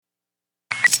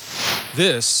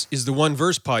This is the One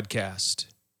Verse Podcast,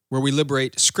 where we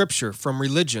liberate Scripture from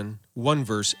religion one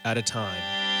verse at a time.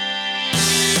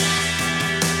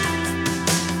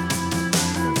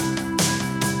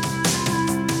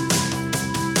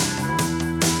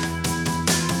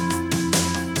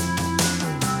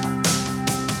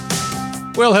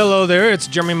 Well, hello there. It's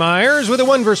Jeremy Myers with the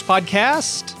One Verse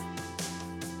Podcast.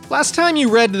 Last time you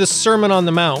read the Sermon on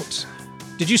the Mount,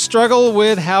 did you struggle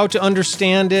with how to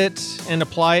understand it and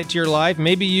apply it to your life?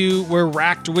 Maybe you were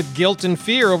racked with guilt and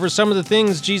fear over some of the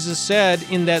things Jesus said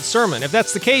in that sermon. If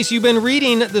that's the case, you've been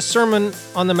reading the Sermon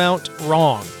on the Mount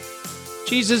wrong.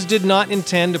 Jesus did not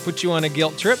intend to put you on a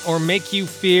guilt trip or make you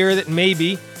fear that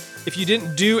maybe if you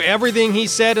didn't do everything he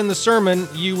said in the sermon,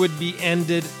 you would end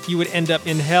up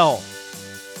in hell.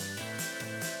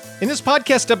 In this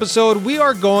podcast episode,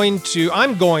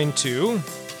 I'm going to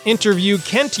interview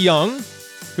Kent Young,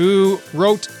 who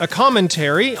wrote a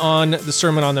commentary on the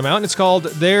Sermon on the Mount. It's called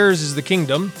Theirs is the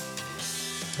Kingdom.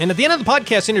 And at the end of the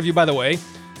podcast interview, by the way,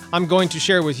 I'm going to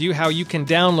share with you how you can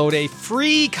download a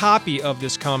free copy of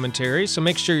this commentary, so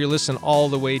make sure you listen all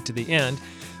the way to the end.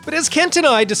 But as Kent and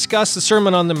I discuss the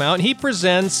Sermon on the Mount, he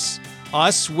presents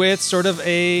us with sort of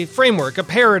a framework, a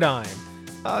paradigm,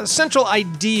 a central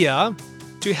idea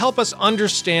to help us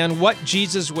understand what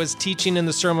Jesus was teaching in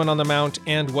the Sermon on the Mount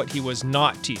and what he was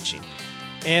not teaching.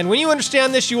 And when you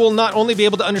understand this, you will not only be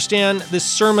able to understand this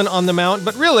Sermon on the Mount,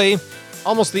 but really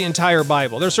almost the entire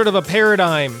Bible. There's sort of a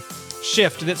paradigm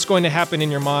shift that's going to happen in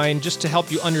your mind just to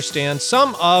help you understand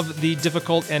some of the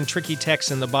difficult and tricky texts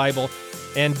in the Bible.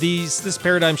 And this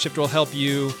paradigm shift will help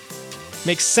you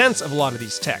make sense of a lot of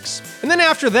these texts. And then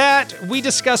after that, we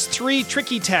discuss 3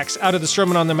 tricky texts out of the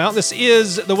Sermon on the Mount. This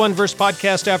is the One Verse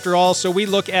Podcast after all, so we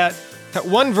look at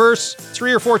one verse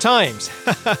 3 or 4 times.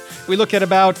 We look at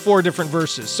about 4 different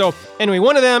verses. So anyway,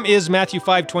 one of them is Matthew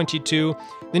 5:22.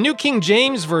 The New King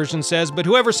James Version says, "But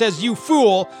whoever says, 'You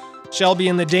fool,' shall be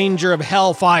in the danger of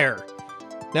hellfire."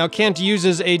 Now, Kent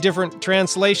uses a different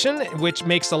translation, which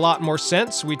makes a lot more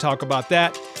sense. We talk about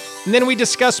that. And then we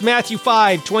discuss Matthew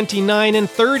 5:29 and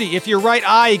 30. If your right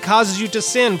eye causes you to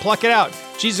sin, pluck it out.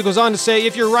 Jesus goes on to say,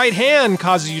 if your right hand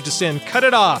causes you to sin, cut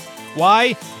it off.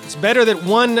 Why? It's better that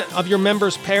one of your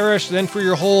members perish than for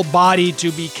your whole body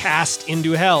to be cast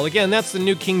into hell. Again, that's the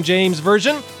New King James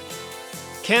Version.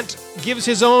 Kent gives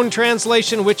his own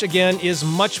translation, which again is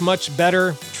much, much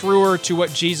better, truer to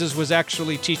what Jesus was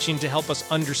actually teaching to help us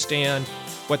understand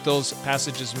what those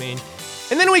passages mean.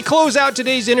 And then we close out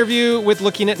today's interview with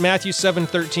looking at Matthew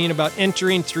 7:13 about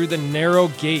entering through the narrow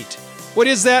gate. What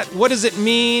is that? What does it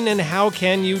mean? And how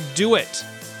can you do it?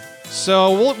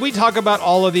 So we talk about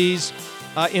all of these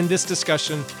in this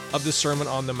discussion of the Sermon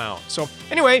on the Mount. So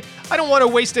anyway, I don't want to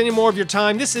waste any more of your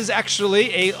time. This is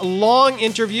actually a long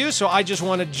interview, so I just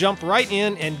want to jump right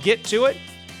in and get to it.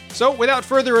 So without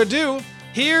further ado,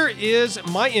 here is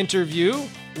my interview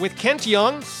with Kent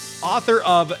Young, author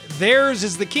of Theirs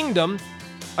is the Kingdom,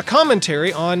 a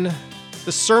commentary on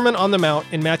the Sermon on the Mount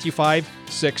in Matthew 5,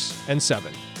 6, and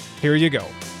 7. Here you go.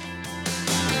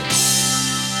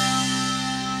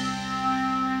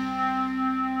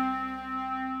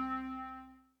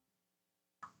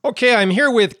 Okay, I'm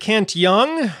here with Kent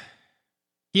Young.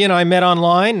 He and I met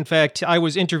online. In fact, I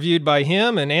was interviewed by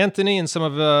him and Anthony and some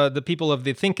of the people of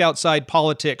the Think Outside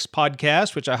Politics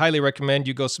podcast, which I highly recommend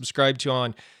you go subscribe to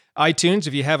on iTunes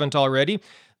if you haven't already.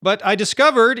 But I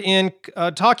discovered in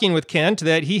talking with Kent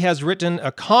that he has written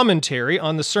a commentary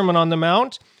on the Sermon on the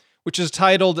Mount, which is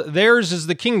titled Theirs is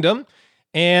the Kingdom.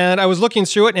 And I was looking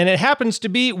through it, and it happens to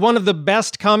be one of the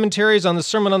best commentaries on the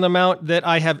Sermon on the Mount that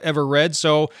I have ever read.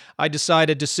 So I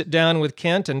decided to sit down with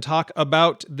Kent and talk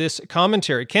about this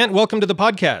commentary. Kent, welcome to the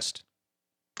podcast.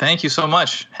 Thank you so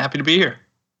much. Happy to be here.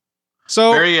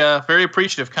 So very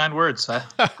appreciative, kind words.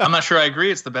 I'm not sure I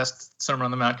agree it's the best Sermon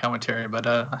on the Mount commentary, but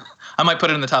I might put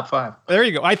it in the top 5. There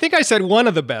you go. I think I said one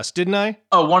of the best, didn't I?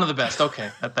 Oh, one of the best. Okay,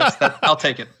 I'll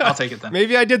take it. I'll take it then.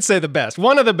 Maybe I did say the best.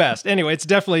 One of the best. Anyway, it's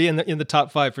definitely in the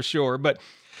top 5 for sure. But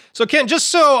so Kent, just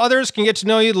so others can get to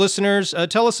know you, listeners,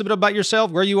 tell us a bit about yourself,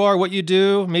 where you are, what you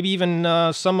do, maybe even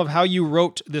some of how you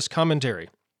wrote this commentary.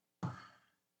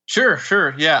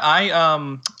 Sure. Yeah,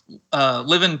 I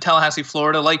live in Tallahassee,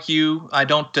 Florida. Like you, I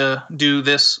don't do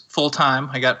this full time.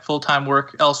 I got full-time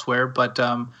work elsewhere, but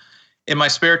in my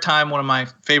spare time, one of my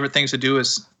favorite things to do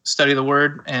is study the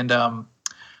Word. And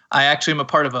I actually am a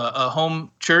part of a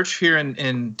home church here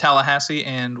in Tallahassee,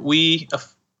 and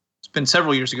it's been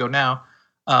several years ago now,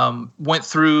 went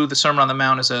through the Sermon on the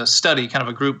Mount as a study, kind of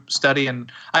a group study. And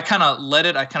I kind of led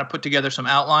it. I kind of put together some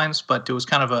outlines, but it was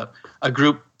kind of a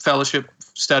group fellowship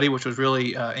study, which was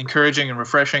really encouraging and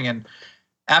refreshing. And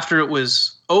after it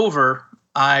was over,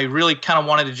 I really kind of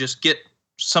wanted to just get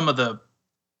some of the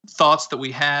thoughts that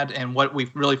we had and what we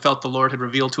really felt the Lord had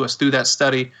revealed to us through that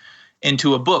study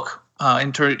into a book,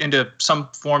 into some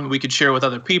form that we could share with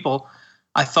other people.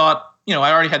 I thought, I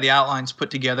already had the outlines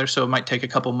put together, so it might take a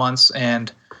couple months.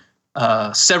 And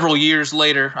several years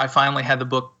later, I finally had the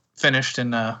book finished,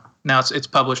 and now it's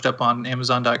published up on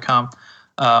Amazon.com.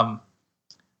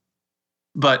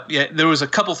 But yeah, there was a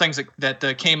couple things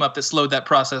that came up that slowed that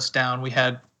process down. We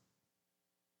had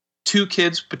 2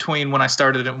 kids between when I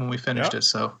started it and when we finished it,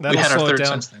 so we had our third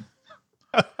since then.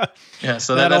 Yeah,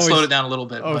 so that slowed it down a little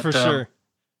bit. Oh, for sure.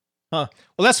 Huh.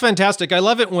 Well, that's fantastic. I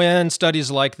love it when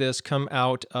studies like this come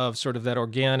out of sort of that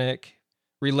organic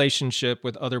relationship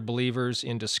with other believers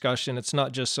in discussion. It's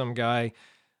not just some guy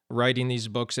writing these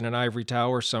books in an ivory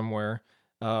tower somewhere.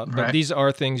 But these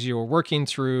are things you're working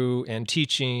through and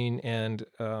teaching and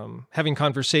having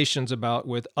conversations about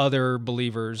with other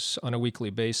believers on a weekly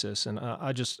basis. And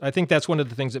I think that's one of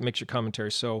the things that makes your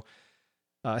commentary so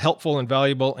helpful and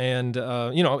valuable, and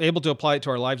able to apply it to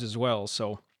our lives as well.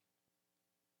 So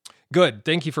good.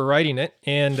 Thank you for writing it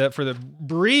and for the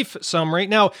brief summary.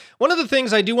 Now, one of the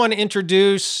things I do want to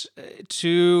introduce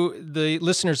to the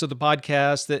listeners of the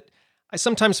podcast that I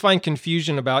sometimes find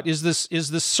confusion about is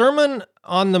the Sermon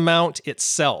on the Mount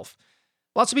itself.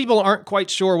 Lots of people aren't quite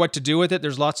sure what to do with it.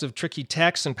 There's lots of tricky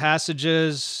texts and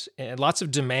passages and lots of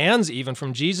demands even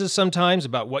from Jesus sometimes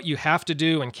about what you have to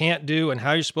do and can't do and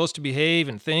how you're supposed to behave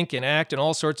and think and act and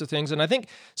all sorts of things. And I think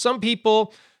some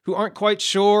people who aren't quite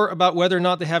sure about whether or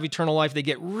not they have eternal life, they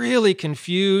get really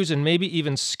confused and maybe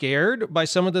even scared by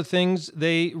some of the things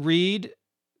they read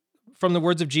from the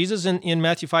words of Jesus in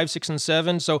Matthew 5, 6, and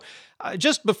 7. So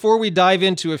just before we dive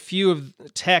into a few of the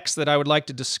texts that I would like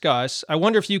to discuss, I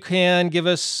wonder if you can give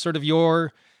us sort of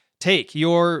your take,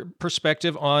 your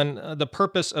perspective on the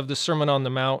purpose of the Sermon on the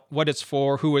Mount, what it's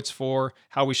for, who it's for,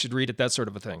 how we should read it, that sort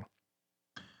of a thing.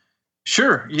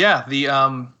 Sure. Yeah.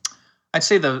 I'd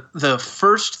say the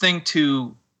first thing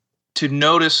to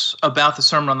notice about the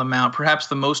Sermon on the Mount, perhaps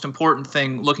the most important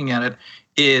thing looking at it,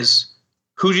 is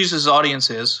who Jesus' audience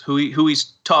is, who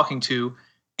he's talking to,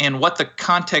 and what the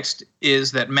context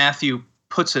is that Matthew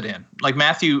puts it in. Like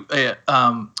Matthew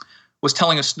was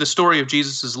telling us the story of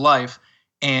Jesus' life,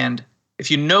 and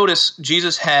if you notice,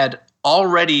 Jesus had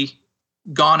already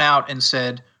gone out and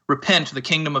said, "Repent, the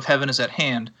kingdom of heaven is at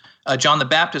hand." John the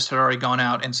Baptist had already gone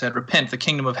out and said, "Repent, the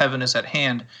kingdom of heaven is at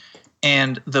hand."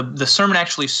 And the sermon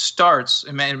actually starts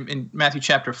in Matthew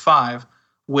chapter 5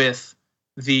 with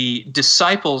the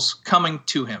disciples coming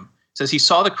to him. It says he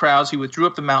saw the crowds, he withdrew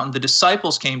up the mountain, the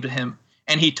disciples came to him,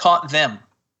 and he taught them,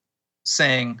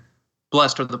 saying,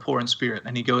 "Blessed are the poor in spirit."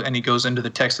 And he goes into the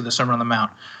text of the Sermon on the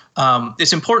Mount.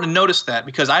 It's important to notice that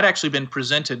because I'd actually been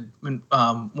presented when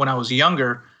I was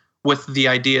younger with the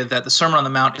idea that the Sermon on the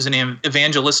Mount is an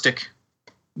evangelistic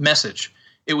message.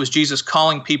 It was Jesus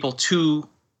calling people to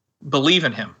believe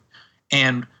in him.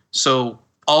 And so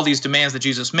all these demands that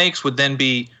Jesus makes would then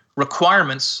be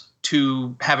requirements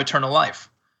to have eternal life.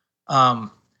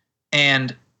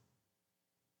 And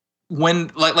when,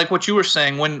 like what you were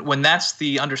saying, when that's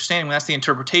the understanding, when that's the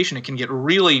interpretation, it can get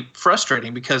really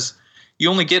frustrating because you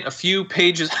only get a few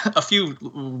pages, a few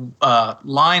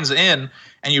lines in,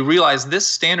 and you realize this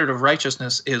standard of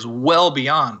righteousness is well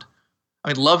beyond. I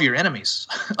mean, love your enemies.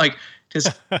 Like,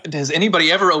 has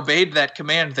anybody ever obeyed that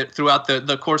command that throughout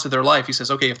the course of their life? He says,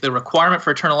 okay, if the requirement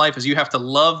for eternal life is you have to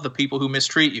love the people who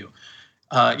mistreat you,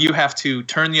 you have to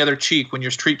turn the other cheek when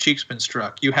your cheek's been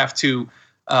struck. You have to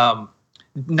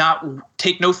not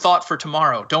take no thought for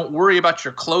tomorrow. Don't worry about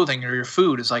your clothing or your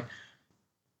food. It's like,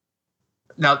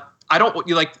 now,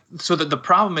 so that the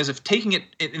problem is if taking it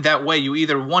in that way, you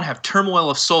either one have turmoil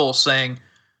of soul saying,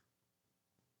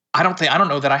 I don't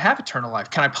know that I have eternal life.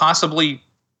 Can I possibly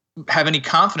have any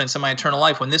confidence in my eternal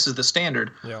life when this is the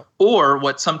standard? Yeah. Or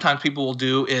what sometimes people will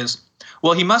do is,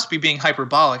 well, he must be being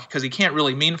hyperbolic because he can't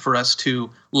really mean for us to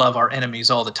love our enemies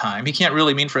all the time. He can't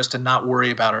really mean for us to not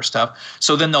worry about our stuff.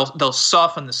 So then they'll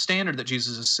soften the standard that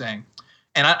Jesus is saying.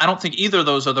 And I don't think either of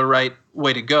those are the right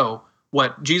way to go.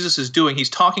 What Jesus is doing, he's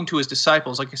talking to his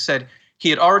disciples. Like I said, he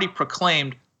had already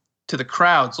proclaimed to the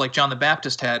crowds, like John the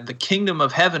Baptist had, the kingdom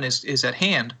of heaven is at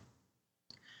hand.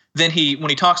 Then when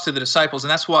he talks to the disciples,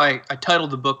 and that's why I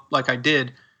titled the book like I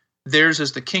did, "Theirs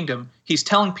is the Kingdom," he's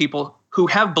telling people who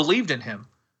have believed in him,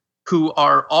 who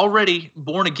are already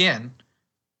born again,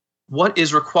 what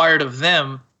is required of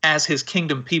them as his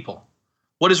kingdom people.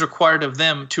 What is required of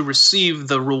them to receive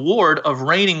the reward of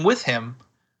reigning with him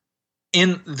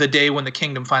in the day when the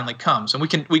kingdom finally comes. And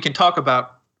we can talk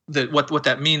about what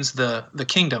that means, the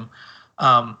kingdom.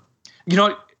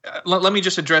 let me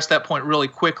just address that point really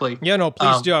quickly. Yeah, no,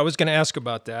 please do. I was going to ask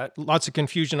about that. Lots of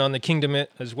confusion on the kingdom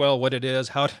as well, what it is,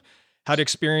 how to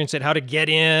experience it, how to get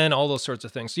in, all those sorts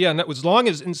of things. Yeah, and that was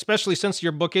and especially since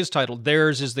your book is titled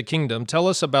 "Theirs is the Kingdom," tell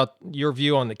us about your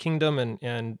view on the kingdom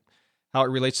and how it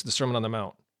relates to the Sermon on the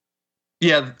Mount.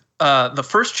 Yeah, the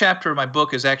first chapter of my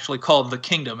book is actually called "The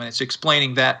Kingdom," and it's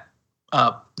explaining that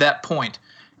point.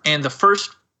 And the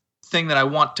first thing that I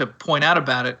want to point out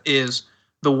about it is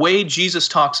the way Jesus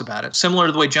talks about it, similar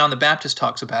to the way John the Baptist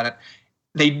talks about it.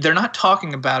 They're not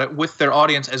talking about it with their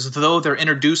audience as though they're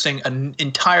introducing an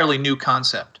entirely new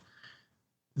concept.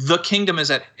 The kingdom is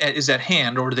at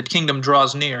hand, or the kingdom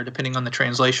draws near, depending on the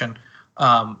translation.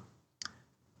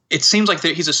 It seems like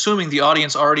he's assuming the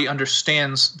audience already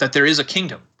understands that there is a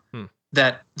kingdom,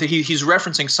 that he's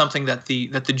referencing something that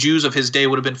the Jews of his day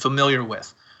would have been familiar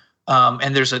with.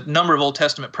 And there's a number of Old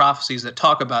Testament prophecies that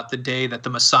talk about the day that the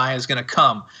Messiah is going to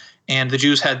come. And the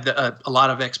Jews had a lot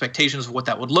of expectations of what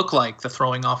that would look like. The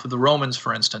throwing off of the Romans,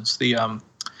 for instance, the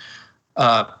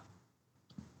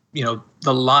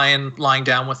lion lying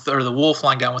down or the wolf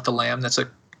lying down with the lamb. That's a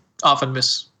often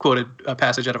misquoted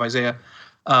passage out of Isaiah.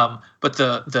 But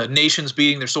the nations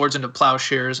beating their swords into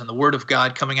plowshares, and the word of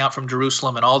God coming out from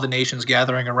Jerusalem, and all the nations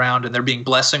gathering around, and there being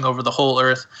blessing over the whole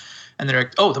earth. And they're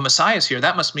like, oh, the Messiah is here.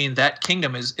 That must mean that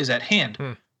kingdom is at hand.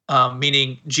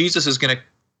 Meaning Jesus is going to,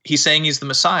 he's saying he's the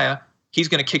Messiah. He's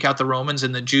going to kick out the Romans,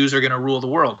 and the Jews are going to rule the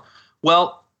world.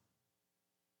 Well,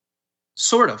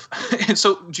 sort of. And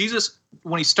so Jesus,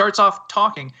 when he starts off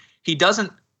talking, he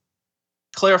doesn't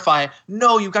clarify,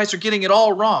 no, you guys are getting it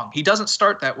all wrong. He doesn't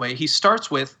start that way. He starts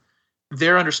with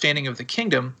their understanding of the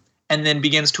kingdom and then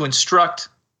begins to instruct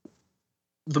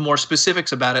the more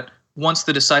specifics about it. Once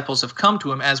the disciples have come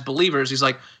to him as believers, he's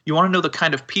like, you want to know the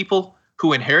kind of people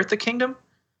who inherit the kingdom?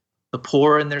 The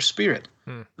poor in their spirit,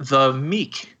 the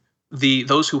meek,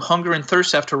 those who hunger and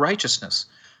thirst after righteousness.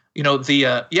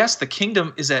 Yes, the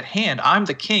kingdom is at hand. I'm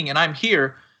the king and I'm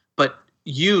here, but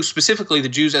you, specifically the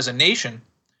Jews as a nation,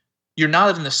 you're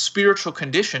not in the spiritual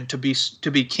condition to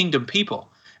be kingdom people.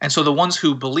 And so the ones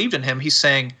who believed in him, he's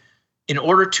saying, in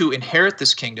order to inherit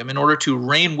this kingdom, in order to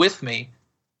reign with me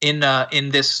in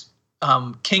this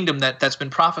kingdom that's been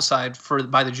prophesied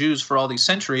by the Jews for all these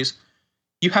centuries,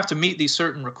 you have to meet these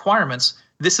certain requirements.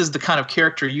 This is the kind of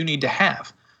character you need to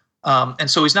have. And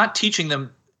so he's not teaching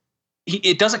them.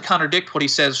 It doesn't contradict what he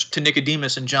says to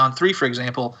Nicodemus in John 3, for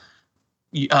example.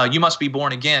 You must be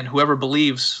born again. Whoever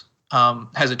believes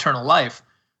has eternal life.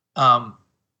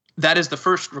 That is the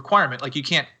first requirement. Like you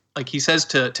can't, like he says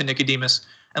to Nicodemus,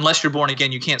 unless you're born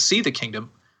again, you can't see the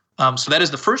kingdom. So that is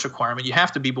the first requirement. You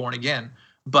have to be born again.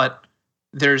 But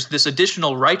there's this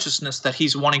additional righteousness that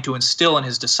he's wanting to instill in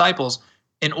his disciples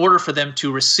in order for them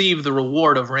to receive the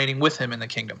reward of reigning with him in the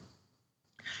kingdom.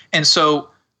 And so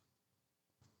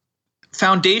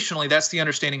foundationally, that's the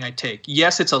understanding I take.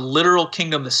 Yes, it's a literal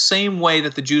kingdom the same way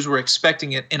that the Jews were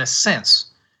expecting it in a sense.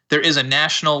 There is a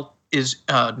nation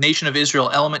of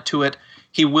Israel element to it.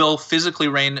 He will physically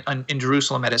reign in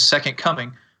Jerusalem at his second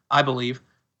coming, I believe.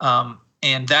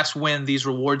 And that's when these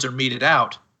rewards are meted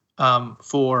out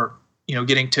for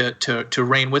getting to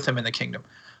reign with him in the kingdom.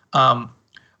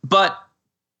 But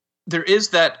there is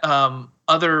that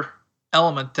other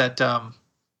element that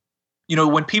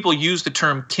when people use the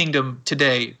term kingdom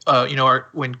today,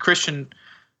 when Christian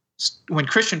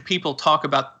people talk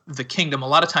about the kingdom, a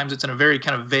lot of times it's in a very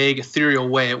kind of vague, ethereal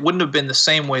way. It wouldn't have been the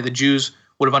same way the Jews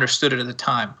would have understood it at the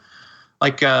time.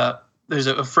 Like there's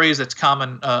a phrase that's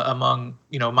common among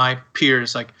my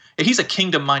peers, like, hey, he's a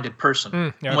kingdom-minded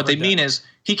person. And what they mean is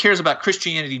he cares about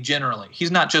Christianity generally.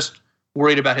 He's not just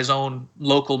worried about his own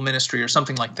local ministry or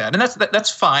something like that. And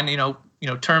that's fine.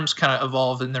 Terms kind of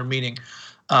evolve in their meaning.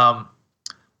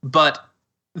 But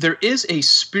there is a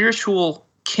spiritual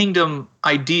kingdom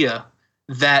idea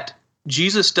that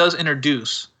Jesus does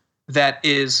introduce that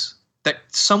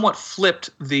somewhat flipped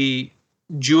the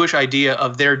Jewish idea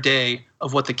of their day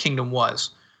of what the kingdom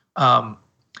was.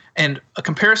 And a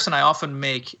comparison I often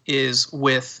make is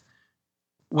with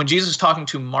when Jesus is talking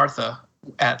to Martha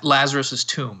at Lazarus'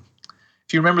 tomb.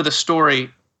 If you remember the story,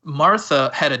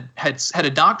 Martha had a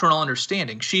doctrinal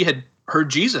understanding. She had heard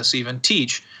Jesus even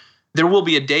teach, there will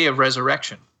be a day of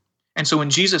resurrection. And so when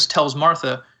Jesus tells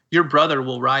Martha, your brother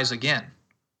will rise again,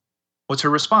 what's her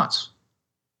response?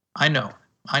 I know.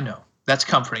 That's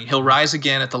comforting. He'll rise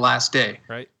again at the last day.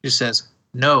 Right. He says,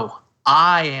 no,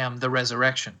 I am the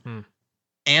resurrection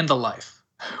and the life.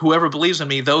 Whoever believes in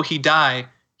me, though he die,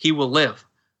 he will live.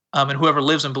 And whoever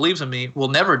lives and believes in me will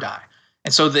never die.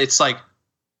 And so it's like,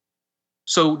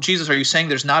 so Jesus, are you saying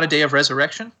there's not a day of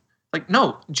resurrection? Like,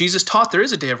 no, Jesus taught there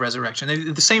is a day of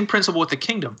resurrection. The same principle with the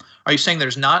kingdom. Are you saying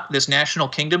there's not this national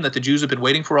kingdom that the Jews have been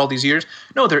waiting for all these years?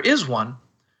 No, there is one,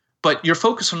 but you're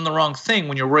focused on the wrong thing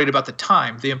when you're worried about the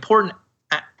time. The important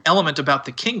element about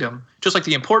the kingdom, just like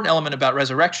the important element about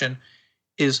resurrection,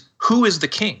 is who is the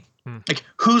king? Like,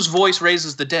 whose voice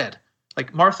raises the dead?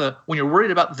 Like, Martha, when you're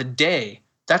worried about the day,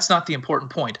 that's not the important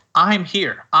point. I'm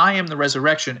here. I am the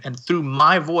resurrection, and through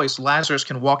my voice, Lazarus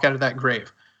can walk out of that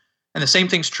grave. And the same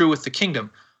thing's true with the kingdom.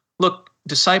 Look,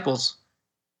 disciples,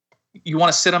 you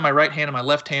want to sit on my right hand and my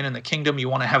left hand in the kingdom. You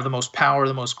want to have the most power,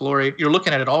 the most glory. You're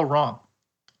looking at it all wrong.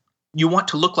 You want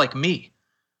to look like me.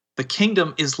 The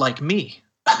kingdom is like me.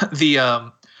 What's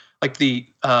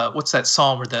that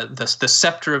psalm where the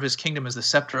scepter of his kingdom is the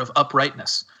scepter of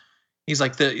uprightness. He's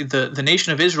like the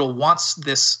nation of Israel wants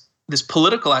this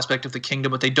political aspect of the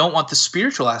kingdom, but they don't want the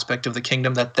spiritual aspect of the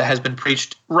kingdom that has been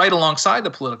preached right alongside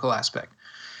the political aspect.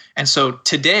 And so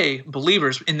today,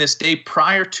 believers, in this day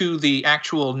prior to the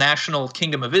actual national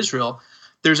kingdom of Israel,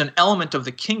 there's an element of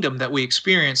the kingdom that we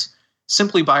experience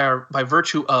simply by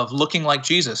virtue of looking like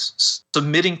Jesus,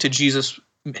 submitting to Jesus'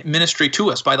 ministry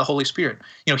to us by the Holy Spirit.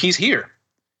 He's here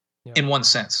in one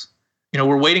sense.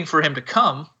 We're waiting for him to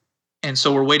come, and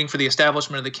so we're waiting for the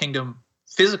establishment of the kingdom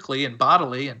physically and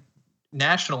bodily and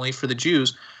nationally for the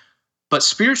Jews. But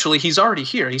spiritually, he's already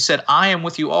here. He said, I am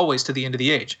with you always to the end of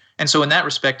the age. And so in that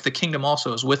respect, the kingdom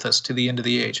also is with us to the end of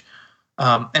the age.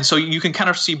 And so you can kind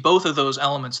of see both of those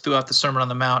elements throughout the Sermon on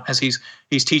the Mount as he's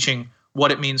teaching what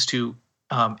it means to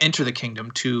enter the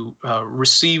kingdom, to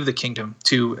receive the kingdom,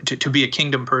 to be a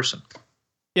kingdom person.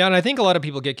 Yeah, and I think a lot of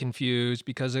people get confused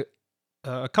because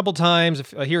a couple times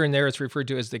here and there it's referred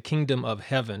to as the kingdom of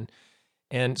heaven.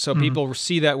 And so people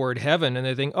see that word heaven and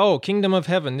they think, oh, kingdom of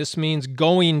heaven, this means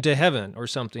going to heaven or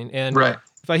something. And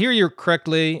if I hear you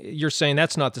correctly, you're saying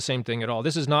that's not the same thing at all.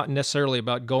 This is not necessarily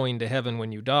about going to heaven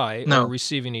when you die or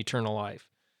receiving eternal life.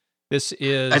 This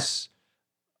is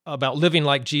about living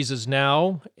like Jesus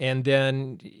now and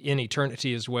then in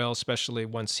eternity as well, especially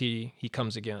once he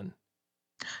comes again.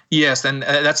 Yes, and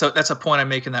that's a point I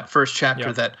make in that first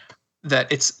chapter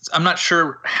that it's, I'm not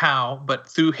sure how, but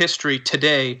through history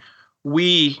today,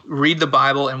 we read the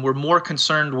Bible and we're more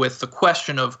concerned with the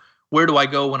question of where do I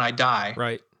go when I die?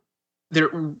 Right.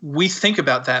 We think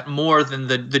about that more than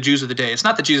the Jews of the day. It's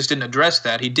not that Jesus didn't address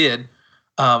that. He did.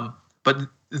 But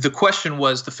the question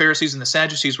was the Pharisees and the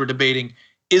Sadducees were debating,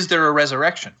 is there a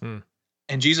resurrection?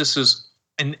 And Jesus is,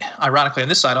 and ironically on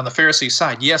this side, on the Pharisee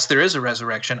side, yes, there is a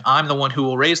resurrection. I'm the one who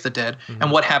will raise the dead.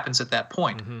 And what happens at that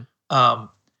point?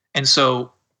 And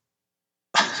so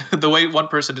the way one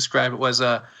person described it was,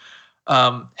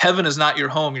 heaven is not your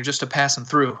home. You're just a passing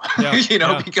through,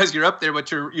 because you're up there,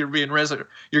 but you're being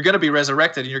you're going to be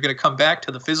resurrected and you're going to come back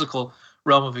to the physical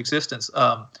realm of existence.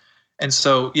 And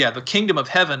so, the kingdom of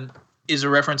heaven is a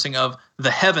referencing of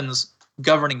the heavens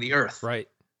governing the earth. Right.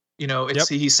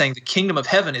 He's saying the kingdom of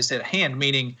heaven is at hand,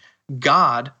 meaning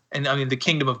God. And I mean, the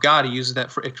kingdom of God, he uses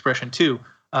that for expression too.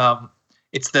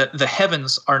 It's the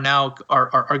heavens are now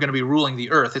are going to be ruling the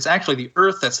earth. It's actually the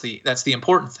earth that's the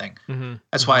important thing.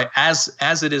 That's why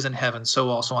as it is in heaven, so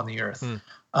also on the earth.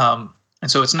 And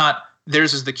so it's not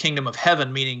theirs is the kingdom of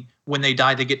heaven, meaning when they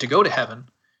die, they get to go to heaven.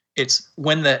 It's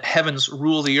when the heavens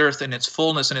rule the earth in its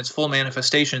fullness and its full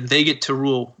manifestation, they get to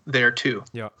rule there too.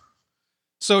 Yeah.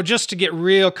 So just to get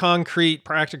real concrete,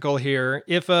 practical here,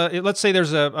 if let's say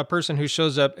there's a person who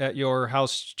shows up at your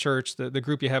house church, the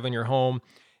group you have in your home,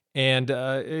 and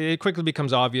it quickly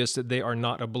becomes obvious that they are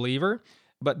not a believer,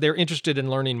 but they're interested in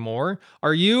learning more.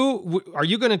 Are you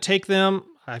going to take them,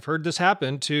 I've heard this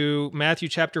happen, to Matthew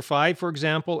chapter 5, for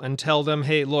example, and tell them,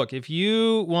 hey, look, if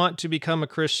you want to become a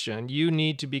Christian, you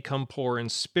need to become poor in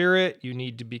spirit, you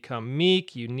need to become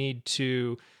meek, you need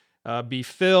to be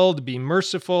filled, be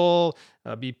merciful,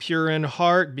 be pure in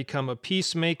heart, become a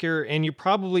peacemaker, and you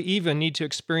probably even need to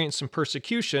experience some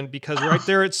persecution because right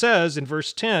there it says in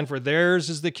verse 10, for theirs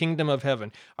is the kingdom of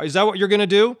heaven. Is that what you're going to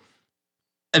do?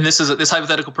 And this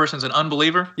hypothetical person is an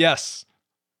unbeliever? Yes.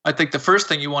 I think the first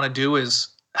thing you want to do is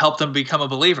help them become a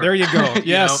believer. There you go.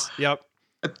 Yes. Yep.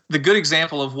 The good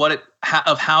example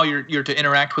of how you're to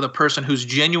interact with a person who's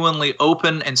genuinely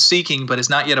open and seeking, but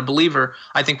is not yet a believer,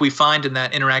 I think we find in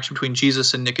that interaction between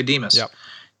Jesus and Nicodemus. Yep.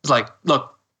 It's like,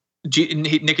 look,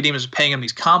 Nicodemus is paying him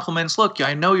these compliments. Look,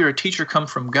 I know you're a teacher come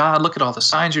from God. Look at all the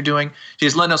signs you're doing.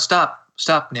 Jesus, no,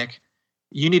 stop, Nick.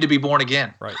 You need to be born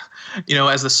again. Right.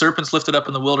 As the serpents lifted up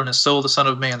in the wilderness, so will the Son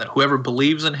of Man, that whoever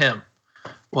believes in him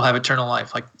will have eternal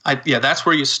life. That's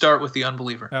where you start with the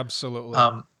unbeliever. Absolutely.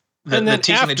 The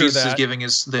teaching that Jesus is giving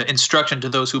is the instruction to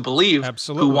those who believe,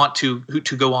 absolutely, who want to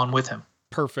go on with him.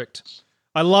 Perfect.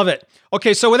 I love it.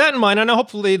 Okay, so with that in mind, I know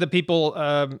hopefully the people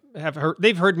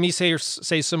they've heard me say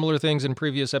similar things in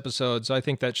previous episodes. I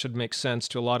think that should make sense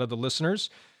to a lot of the listeners.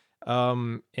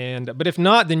 But if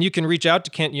not, then you can reach out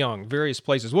to Kent Young, various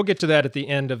places. We'll get to that at the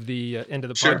end of the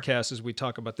Sure. podcast as we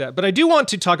talk about that. But I do want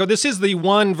to talk about, this is the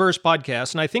one verse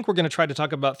podcast, and I think we're going to try to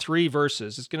talk about 3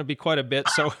 verses. It's going to be quite a bit,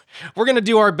 so we're going to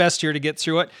do our best here to get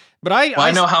through it. But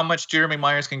I know how much Jeremy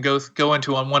Myers can go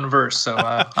into on one verse, so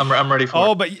I'm ready for it.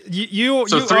 Oh, but you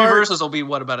 3 verses will be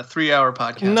about a 3-hour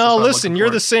podcast. No, listen,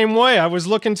 you're the same way. I was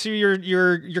looking through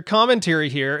your commentary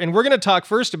here, and we're going to talk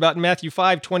first about Matthew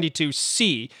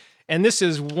 5:22c. And this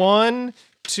is 1,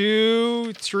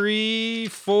 2, 3,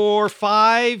 4,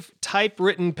 5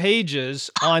 typewritten pages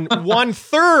on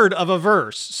 1/3 of a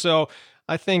verse. So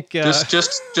I think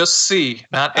just C,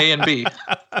 not A and B.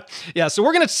 Yeah, so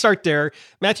we're going to start there,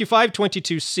 Matthew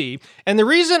 5:22c. And the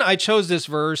reason I chose this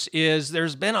verse is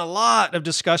there's been a lot of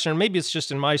discussion, or maybe it's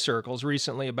just in my circles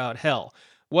recently, about hell.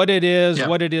 What it is,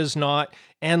 what it is not.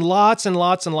 And lots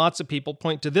of people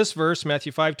point to this verse,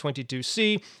 Matthew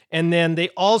 5:22c, and then they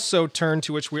also turn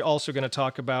to, which we're also going to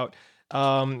talk about,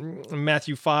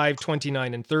 Matthew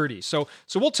 5:29 and 30. So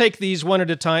we'll take these one at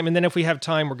a time, and then if we have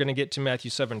time, we're going to get to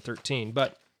Matthew 7:13.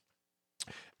 But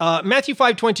Matthew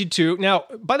 5:22. Now,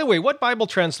 by the way, what Bible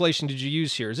translation did you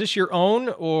use here? Is this your own,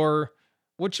 or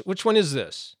which one is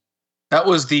this? That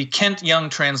was the Kent Young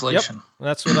translation. Yep,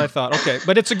 that's what I thought. Okay,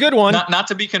 but it's a good one. Not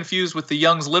to be confused with the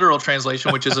Young's literal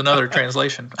translation, which is another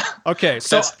translation. Okay,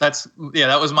 so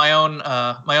that was my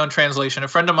own translation. A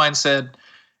friend of mine said,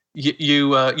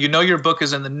 "You know your book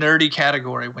is in the nerdy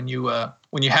category when you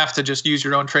have to just use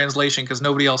your own translation because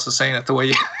nobody else is saying it the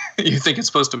way you think it's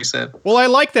supposed to be said." Well, I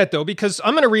like that though, because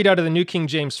I'm going to read out of the New King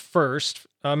James first,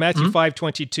 Matthew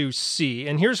 5:22c,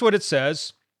 and here's what it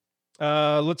says.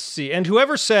 Let's see. And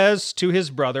whoever says to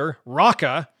his brother,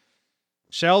 Raka,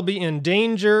 shall be in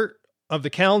danger of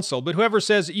the council, but whoever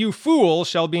says, you fool,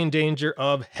 shall be in danger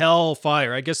of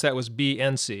hellfire. I guess that was B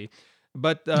and C.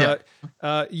 But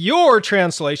your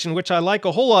translation, which I like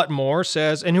a whole lot more,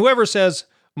 says, and whoever says,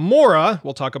 Mora,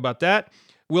 we'll talk about that,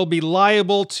 will be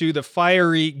liable to the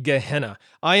fiery Gehenna.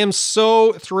 I am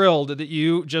so thrilled that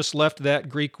you just left that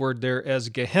Greek word there as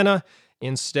Gehenna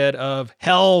instead of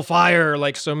hellfire,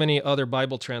 like so many other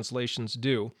Bible translations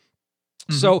do.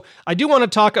 Mm-hmm. So I do want to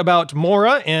talk about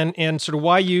Mora and sort of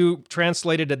why you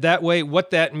translated it that way, what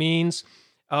that means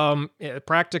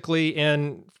practically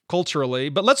and culturally.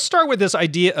 But let's start with this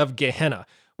idea of Gehenna.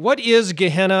 What is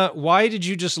Gehenna? Why did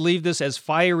you just leave this as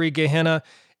fiery Gehenna?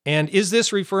 And is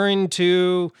this referring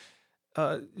to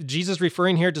Jesus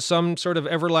referring here to some sort of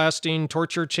everlasting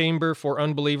torture chamber for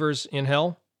unbelievers in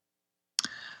hell?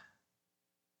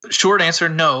 Short answer,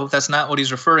 no, that's not what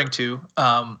he's referring to.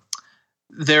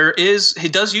 He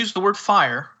does use the word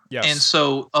fire. Yes. And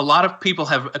so a lot of people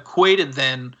have equated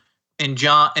then in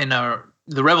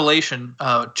the Revelation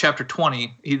chapter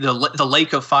 20, the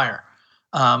lake of fire.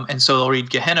 And so they'll read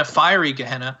Gehenna, fiery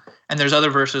Gehenna, and there's other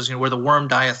verses where the worm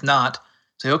dieth not.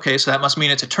 Say, okay, so that must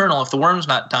mean it's eternal if the worm's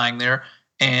not dying there.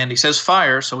 And he says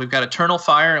fire, so we've got eternal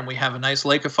fire, and we have a nice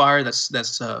lake of fire that's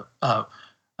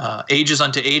ages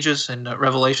unto ages in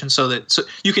Revelation, so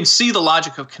you can see the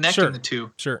logic of connecting the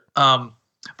two. Sure.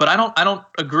 But I don't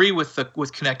agree with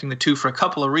connecting the two for a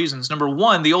couple of reasons. Number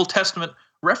one, the Old Testament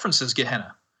references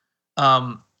Gehenna.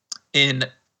 In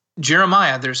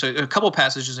Jeremiah, there's a couple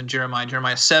passages in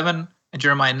Jeremiah 7 and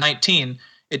Jeremiah 19.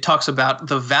 It talks about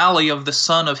the valley of the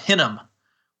son of Hinnom,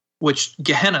 which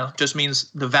Gehenna just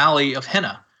means the valley of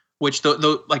Hinnom, which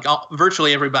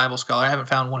virtually every Bible scholar, I haven't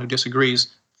found one who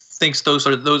disagrees, thinks those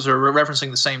are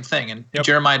referencing the same thing. And yep.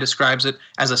 Jeremiah describes it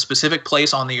as a specific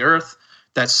place on the earth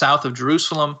that's south of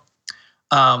Jerusalem.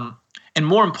 And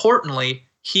more importantly,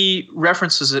 he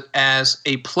references it as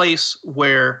a place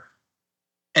where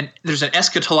there's an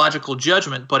eschatological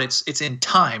judgment, but it's in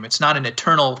time. It's not an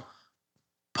eternal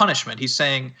punishment. He's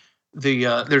saying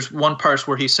there's one part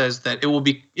where he says that it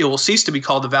will cease to be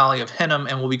called the Valley of Hinnom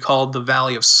and will be called the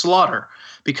Valley of Slaughter,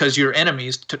 because your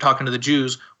enemies, talking to the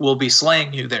Jews, will be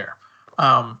slaying you there.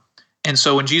 And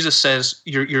so when Jesus says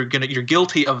you're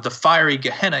guilty of the fiery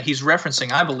Gehenna, he's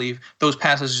referencing, I believe, those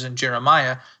passages in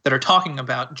Jeremiah that are talking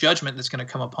about judgment that's going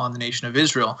to come upon the nation of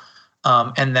Israel,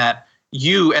 and that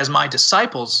you, as my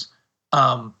disciples,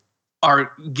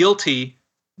 are guilty.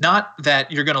 Not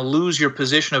that you're going to lose your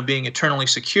position of being eternally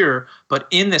secure, but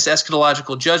in this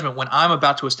eschatological judgment, when I'm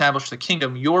about to establish the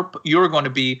kingdom, you're going to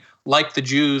be like the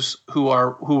Jews who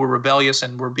were rebellious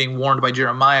and were being warned by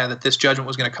Jeremiah that this judgment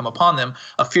was going to come upon them.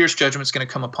 A fierce judgment is going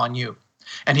to come upon you.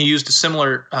 And he used a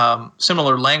similar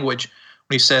language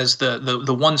when he says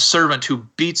the one servant who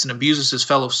beats and abuses his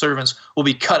fellow servants will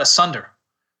be cut asunder.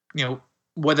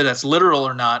 Whether that's literal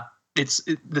or not, it's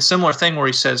the similar thing where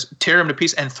he says, tear him to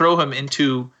pieces and throw him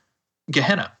into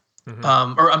Gehenna.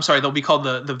 Mm-hmm. They'll be called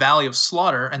the Valley of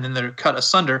Slaughter, and then they're cut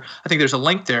asunder. I think there's a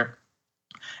link there.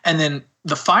 And then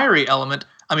the fiery element,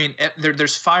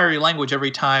 there's fiery language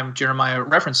every time Jeremiah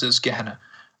references Gehenna.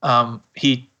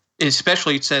 He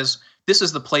especially says, this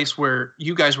is the place where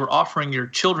you guys were offering your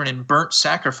children in burnt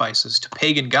sacrifices to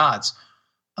pagan gods,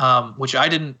 which I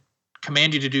didn't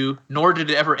command you to do, nor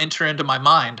did it ever enter into my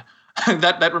mind.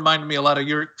 That reminded me a lot of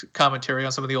your commentary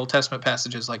on some of the Old Testament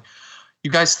passages. Like,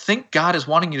 you guys think God is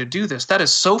wanting you to do this. That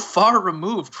is so far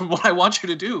removed from what I want you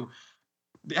to do.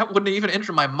 That wouldn't even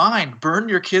enter my mind. Burn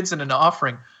your kids in an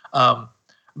offering.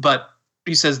 But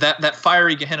he says that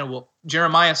fiery Gehenna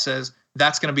Jeremiah says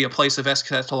that's going to be a place of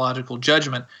eschatological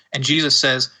judgment. And Jesus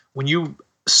says, when you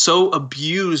so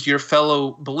abused your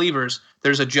fellow believers,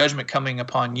 there's a judgment coming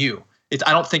upon you.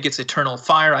 I don't think it's eternal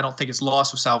fire. I don't think it's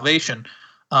loss of salvation.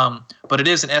 But it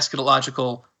is an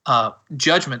eschatological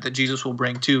judgment that Jesus will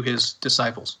bring to his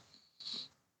disciples.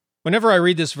 Whenever I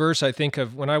read this verse, I think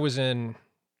of when I was in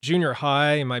junior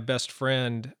high, and my best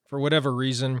friend, for whatever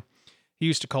reason, he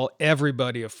used to call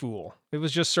everybody a fool. It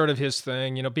was just sort of his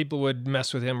thing. People would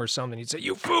mess with him or something. He'd say,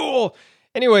 "You fool!"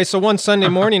 Anyway, so one Sunday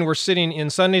morning, we're sitting in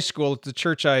Sunday school at the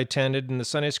church I attended, and the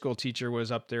Sunday school teacher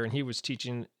was up there, and he was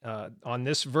teaching on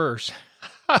this verse.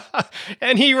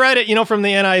 And he read it, from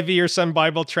the NIV or some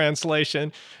Bible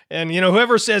translation. And,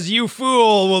 whoever says, "You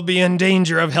fool," will be in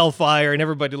danger of hellfire. And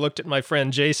everybody looked at my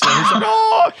friend Jason. He said,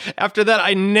 "Oh!" After that,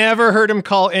 I never heard him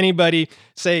call anybody,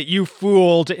 say, "You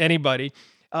fool," to anybody.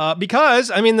 Because,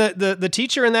 the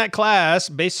teacher in that class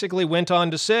basically went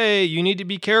on to say, you need to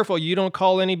be careful. You don't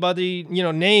call anybody,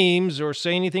 names or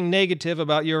say anything negative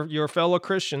about your fellow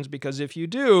Christians, because if you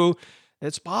do,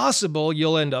 it's possible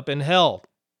you'll end up in hell.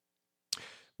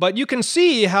 But you can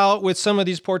see how with some of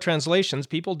these poor translations,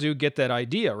 people do get that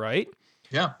idea, right?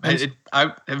 Yeah,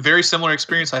 a very similar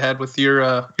experience I had with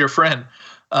your friend.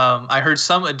 I heard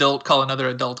some adult call another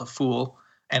adult a fool.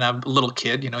 And I'm a little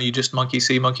kid, you just monkey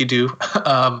see, monkey do.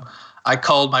 I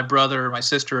called my brother or my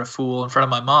sister a fool in front of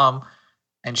my mom,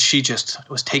 and she just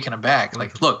was taken aback.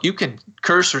 Like, look, you can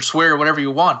curse or swear or whatever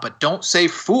you want, but don't say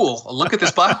fool. Look at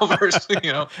this Bible verse,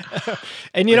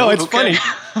 And, it's funny,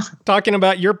 talking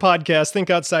about your podcast, Think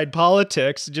Outside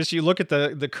Politics, just you look at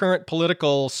the current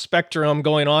political spectrum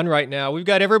going on right now. We've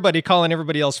got everybody calling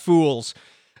everybody else fools,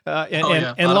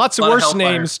 and lots of worse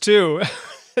names, too.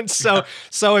 And so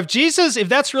if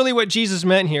that's really what Jesus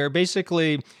meant here,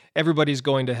 basically everybody's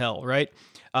going to hell, right?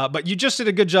 But you just did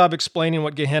a good job explaining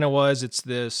what Gehenna was. It's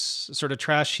this sort of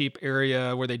trash heap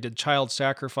area where they did child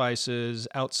sacrifices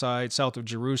outside, south of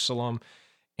Jerusalem.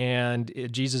 And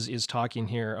Jesus is talking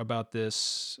here about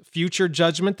this future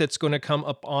judgment that's going to come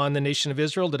upon the nation of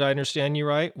Israel. Did I understand you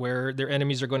right? Where their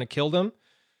enemies are going to kill them?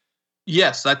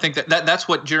 Yes, I think that's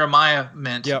what Jeremiah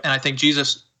meant. Yep. And I think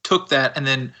Jesus took that and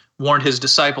then warned his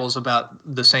disciples about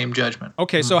the same judgment.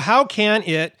 Okay, so how can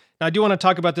it... Now, I do want to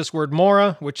talk about this word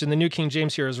mora, which in the New King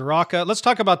James here is raka. Let's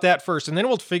talk about that first, and then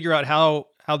we'll figure out how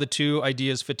the two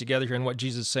ideas fit together here and what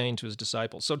Jesus is saying to his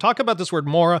disciples. So talk about this word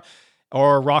mora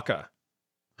or raka.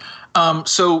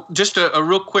 So just a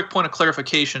real quick point of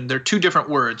clarification. There are two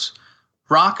different words,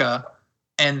 raka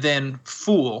and then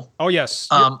fool. Oh, yes.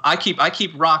 I keep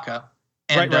raka,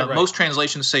 and right. Most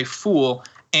translations say fool.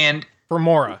 And for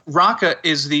mora, raka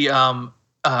is the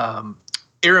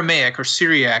Aramaic or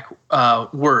Syriac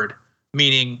word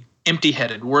meaning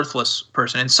empty-headed, worthless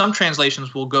person. And some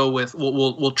translations will go with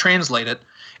will translate it.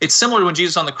 It's similar to when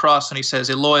Jesus is on the cross and he says,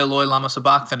 "Eloi, Eloi, lama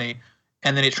sabachthani,"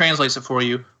 and then it translates it for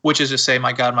you, which is to say,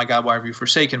 my God, why have you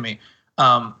forsaken me?"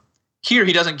 Here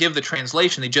he doesn't give the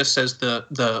translation; he just says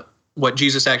the what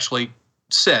Jesus actually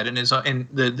said in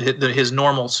his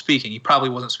normal speaking. He probably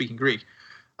wasn't speaking Greek.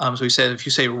 So he said, if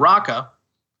you say raka,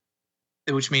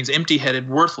 which means empty-headed,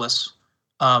 worthless,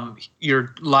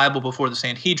 you're liable before the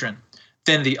Sanhedrin.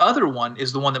 Then the other one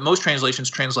is the one that most translations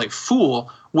translate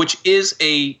fool, which is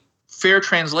a fair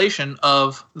translation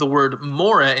of the word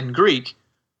mora in Greek.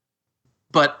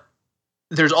 But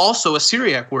there's also a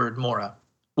Syriac word mora,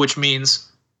 which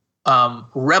means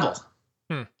rebel.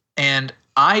 And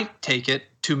I take it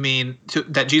to mean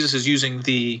that Jesus is using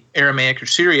the Aramaic or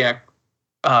Syriac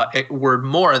word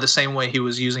mora the same way he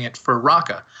was using it for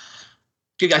raka.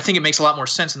 I think it makes a lot more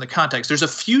sense in the context. There's a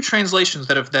few translations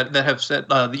that have said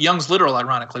the Young's literal,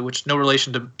 ironically, which no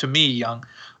relation to me, Young.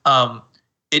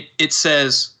 It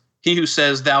says, "He who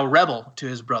says thou rebel" to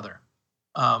his brother,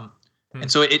 and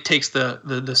so it takes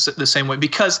the same way,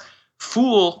 because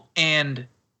fool and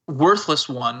worthless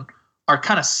one are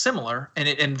kind of similar, and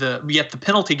yet the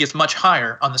penalty gets much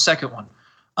higher on the second one.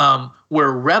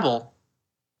 Where rebel,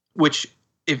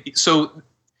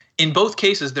 in both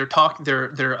cases they're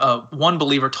one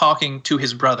believer talking to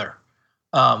his brother,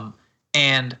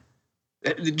 and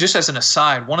just as an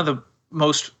aside, one of the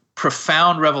most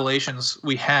profound revelations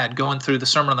we had going through the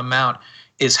Sermon on the Mount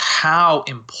is how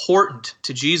important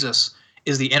to Jesus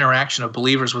is the interaction of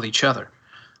believers with each other.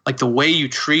 Like the way you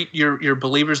treat your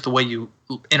believers, the way you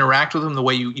interact with them, the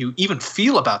way you even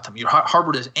feel about them. You're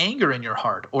harbored as anger in your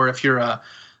heart, or if you're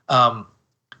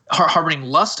harboring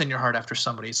lust in your heart after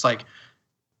somebody, it's like,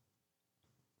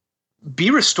 be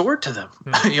restored to them,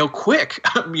 quick.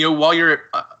 While you're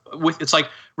it's like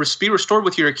be restored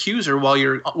with your accuser while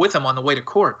you're with them on the way to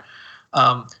court,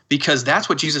 because that's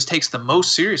what Jesus takes the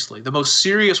most seriously. The most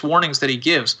serious warnings that he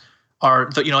gives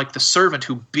are like the servant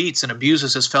who beats and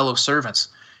abuses his fellow servants.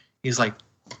 He's like,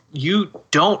 you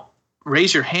don't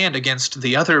raise your hand against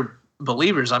the other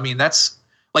believers. I mean, that's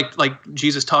like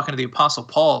Jesus talking to the Apostle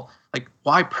Paul, like,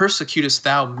 why persecutest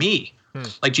thou me?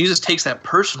 Like Jesus takes that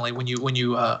personally when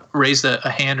you raise a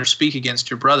hand or speak against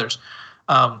your brothers.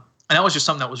 And that was just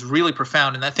something that was really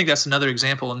profound. And I think that's another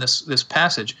example in this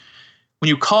passage. When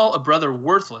you call a brother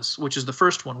worthless, which is the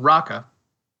first one, raka,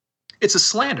 it's a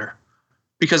slander.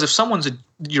 Because if someone's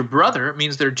your brother, it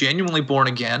means they're genuinely born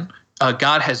again.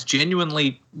 God has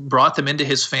genuinely brought them into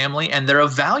his family, and they're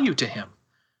of value to him.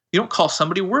 You don't call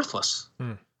somebody worthless.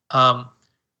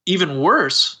 Even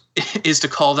worse is to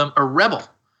call them a rebel.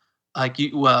 Like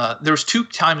there's 2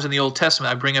 times in the Old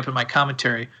Testament I bring up in my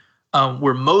commentary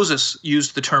where Moses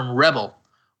used the term rebel.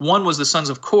 One was the sons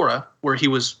of Korah, where he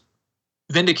was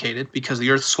vindicated because the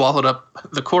earth swallowed up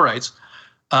the Korahites.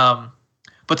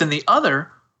 But then the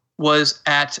other was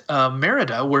at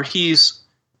Merida, where he's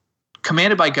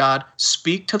commanded by God,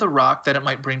 speak to the rock that it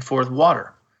might bring forth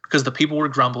water. Because the people were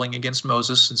grumbling against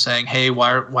Moses and saying, hey,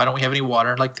 why don't we have any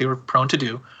water, like they were prone to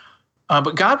do.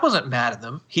 But God wasn't mad at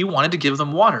them. He wanted to give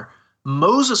them water.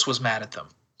 Moses was mad at them.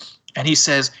 And he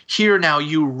says, hear now,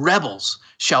 you rebels,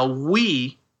 shall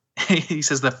we, he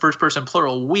says the first person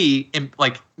plural, we,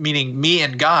 like meaning me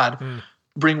and God,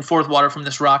 bring forth water from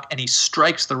this rock. And he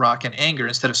strikes the rock in anger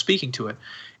instead of speaking to it.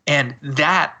 And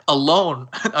that alone,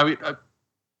 I mean,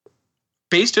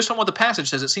 based just on what the passage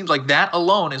says, it seems like that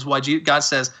alone is why God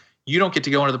says, you don't get to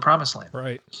go into the promised land.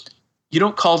 Right. You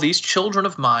don't call these children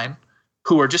of mine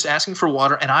who are just asking for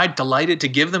water, and I delighted to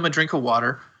give them a drink of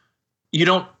water. You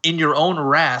don't, in your own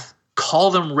wrath, call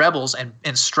them rebels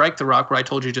and strike the rock where I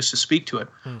told you just to speak to it.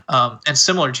 And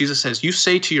similar, Jesus says, you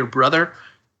say to your brother,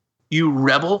 you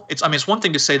rebel. It's one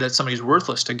thing to say that somebody's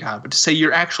worthless to God, but to say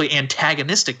you're actually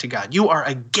antagonistic to God. You are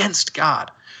against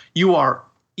God. You are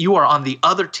on the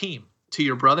other team to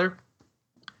your brother.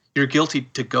 You're guilty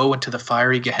to go into the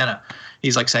fiery Gehenna.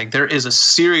 He's like saying there is a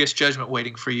serious judgment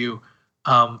waiting for you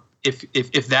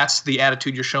if that's the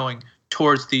attitude you're showing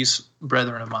towards these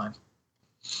brethren of mine.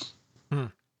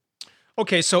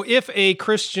 Okay, so if a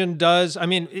Christian does,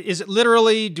 is it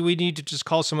literally, do we need to just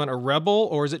call someone a rebel,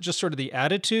 or is it just sort of the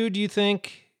attitude, do you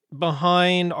think,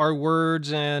 behind our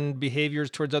words and behaviors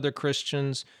towards other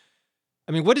Christians?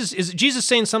 What is Jesus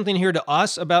saying something here to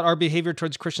us about our behavior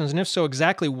towards Christians? And if so,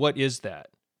 exactly what is that?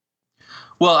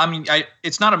 Well,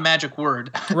 it's not a magic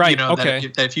word, right?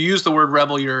 Okay. That if you use the word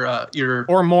rebel, you're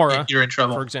or Mora, you're in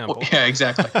trouble, for example. Well, yeah,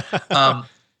 exactly.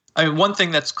 One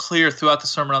thing that's clear throughout the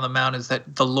Sermon on the Mount is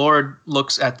that the Lord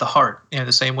looks at the heart,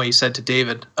 the same way he said to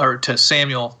David or to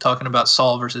Samuel, talking about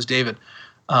Saul versus David.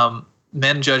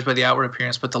 Men judge by the outward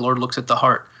appearance, but the Lord looks at the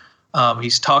heart.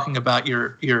 He's talking about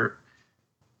you're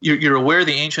aware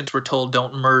the ancients were told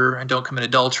don't murder and don't commit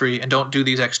adultery and don't do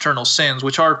these external sins,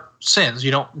 which are sins.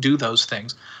 You don't do those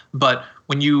things. But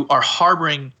when you are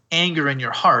harboring anger in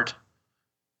your heart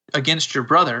against your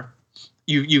brother,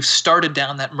 you've started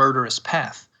down that murderous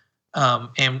path.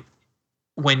 And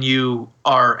when you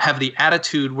have the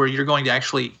attitude where you're going to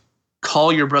actually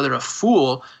call your brother a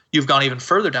fool, you've gone even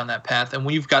further down that path. And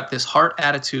when you've got this heart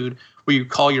attitude where you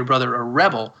call your brother a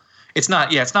rebel, it's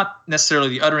not necessarily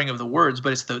the uttering of the words,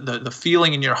 but it's the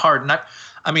feeling in your heart.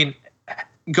 And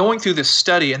going through this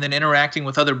study and then interacting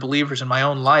with other believers in my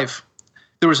own life,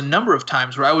 there was a number of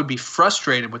times where I would be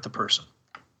frustrated with the person.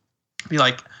 Be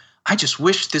like, I just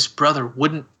wish this brother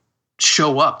wouldn't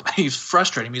show up. He's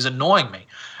frustrating me. He's annoying me,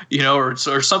 or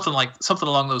something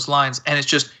along those lines. And it's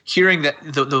just hearing that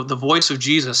the voice of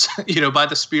Jesus, by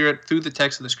the Spirit through the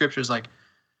text of the Scriptures, like,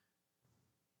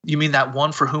 you mean that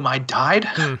one for whom I died?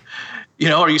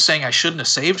 Are you saying I shouldn't have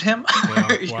saved him?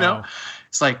 Wow.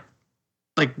 It's like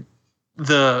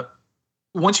the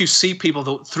once you see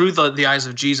people through the eyes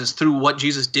of Jesus, through what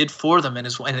Jesus did for them and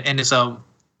his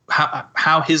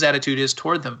how his attitude is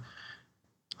toward them,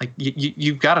 like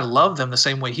you've got to love them the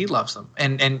same way he loves them.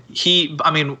 And he,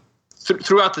 I mean,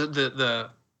 throughout the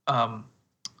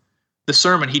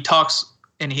sermon, he talks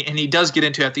and he does get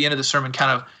into at the end of the sermon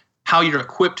kind of how you're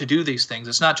equipped to do these things.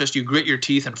 It's not just you grit your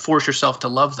teeth and force yourself to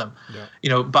love them. Yeah. You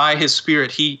know, by his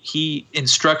Spirit, he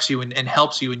instructs you and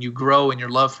helps you, and you grow in your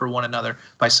love for one another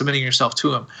by submitting yourself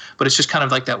to him. But it's just kind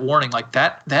of like that warning, like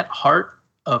that heart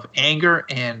of anger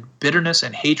and bitterness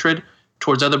and hatred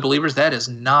towards other believers, that is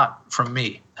not from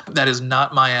me. That is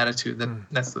not my attitude.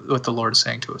 That's what the Lord is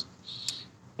saying to us.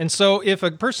 And so if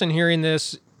a person hearing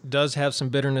this does have some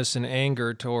bitterness and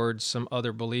anger towards some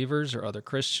other believers or other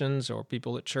Christians or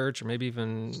people at church or maybe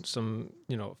even some,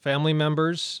 family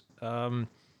members,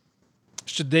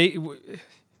 should they,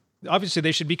 obviously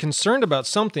they should be concerned about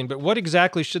something, but what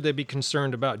exactly should they be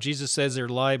concerned about? Jesus says they're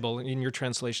liable, in your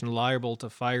translation, liable to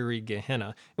fiery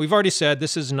Gehenna. We've already said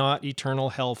this is not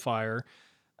eternal hellfire,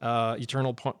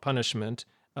 eternal punishment,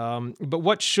 but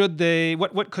what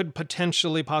could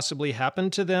potentially possibly happen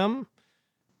to them?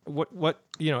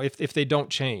 If they don't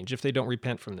change, if they don't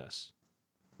repent from this?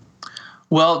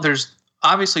 Well, there's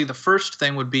obviously the first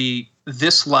thing would be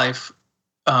this life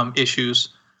issues.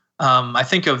 I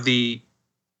think of the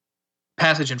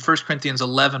passage in 1 Corinthians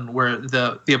 11 where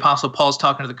the Apostle Paul's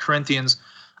talking to the Corinthians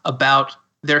about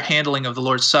their handling of the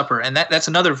Lord's Supper. And that's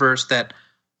another verse that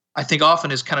I think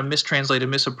often is kind of mistranslated,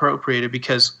 misappropriated,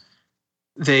 because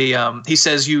he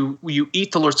says you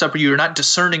eat the Lord's Supper, you are not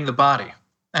discerning the body.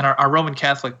 And our Roman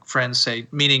Catholic friends say,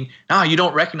 meaning, you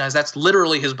don't recognize that's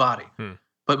literally his body.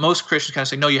 But most Christians kind of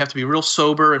say, no, you have to be real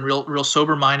sober and real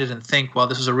sober-minded and think, well,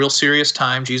 this is a real serious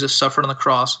time. Jesus suffered on the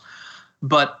cross.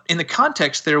 But in the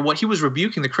context there, what he was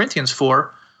rebuking the Corinthians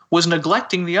for was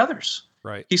neglecting the others.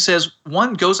 Right. He says,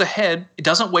 one goes ahead, it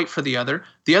doesn't wait for the other.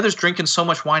 The other's drinking so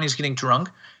much wine he's getting drunk.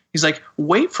 He's like,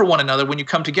 wait for one another when you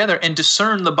come together and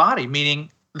discern the body, meaning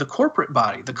the corporate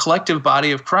body, the collective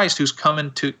body of Christ who's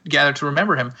coming to gather to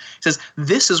remember him. He says,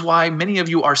 this is why many of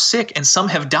you are sick and some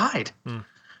have died.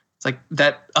 It's like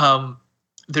that.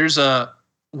 There's the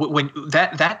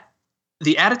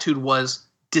attitude was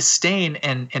disdain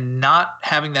and not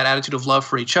having that attitude of love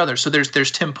for each other. So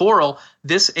there's temporal,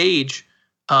 this age,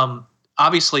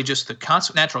 obviously just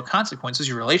the natural consequences,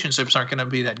 your relationships aren't going to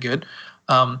be that good.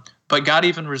 But God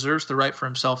even reserves the right for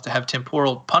himself to have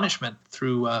temporal punishment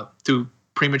through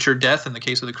premature death in the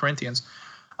case of the Corinthians.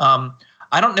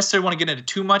 I don't necessarily want to get into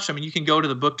too much. I mean, you can go to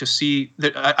the book to see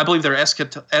that. I believe there are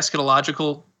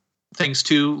eschatological things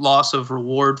too, loss of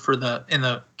reward in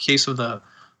the case of the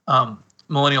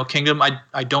millennial kingdom.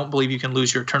 I don't believe you can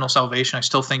lose your eternal salvation. I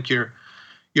still think you're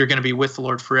going to be with the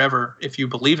Lord forever if you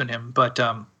believe in him. But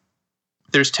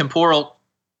there's temporal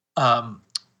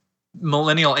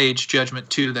millennial age judgment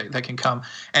too that can come.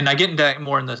 And I get into that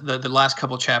more in the last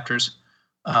couple of chapters.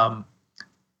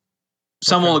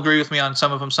 Some will agree with me on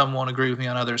some of them, some won't agree with me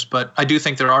on others. But I do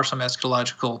think there are some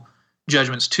eschatological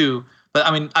judgments too. But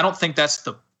I mean, I don't think that's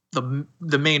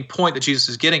the main point that Jesus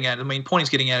is getting at. The main point he's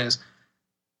getting at is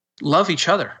love each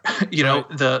other.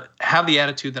 Have the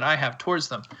attitude that I have towards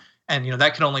them, and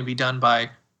that can only be done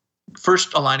by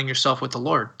first aligning yourself with the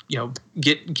Lord.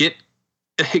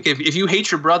 If you hate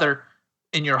your brother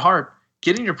in your heart,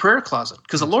 get in your prayer closet,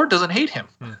 because the Lord doesn't hate him.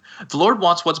 The Lord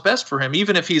wants what's best for him.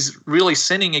 Even if he's really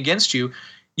sinning against you,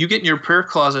 you get in your prayer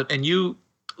closet and you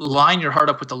line your heart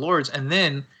up with the Lord's, and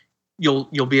then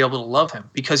you'll be able to love him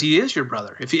because he is your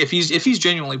brother. If he's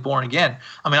genuinely born again.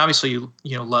 I mean, obviously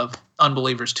you love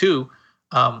unbelievers too,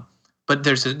 but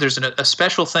there's a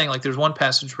special thing. Like there's one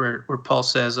passage where Paul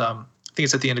says, I think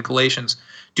it's at the end of Galatians,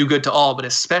 do good to all, but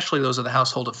especially those of the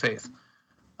household of faith.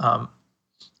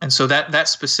 And so that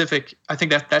specific, I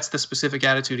think that's the specific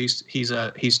attitude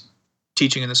he's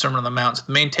teaching in the Sermon on the Mount. So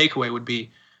the main takeaway would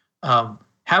be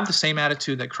have the same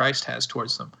attitude that Christ has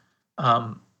towards them,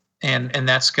 and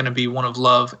that's going to be one of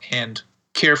love and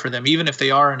care for them, even if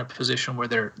they are in a position where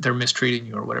they're mistreating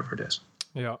you or whatever it is.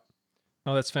 Yeah,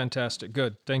 oh, that's fantastic.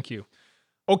 Good, thank you.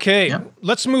 Okay,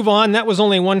 Let's move on. That was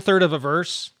only 1/3 of a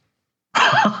verse.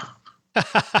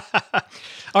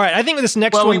 All right, I think this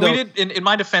next one, though... we did, in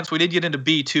my defense, we did get into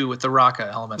B, too, with the Raka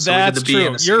element. So that's we did the B true.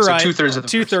 and the C. You're right. So 2/3 of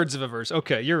the verse. 2/3 of a verse.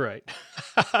 Okay, you're right.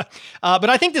 But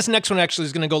I think this next one actually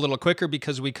is going to go a little quicker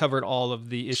because we covered all of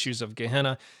the issues of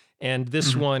Gehenna, and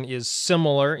this one is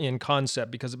similar in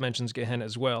concept because it mentions Gehenna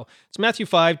as well. It's Matthew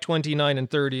 5:29 and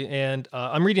 30, and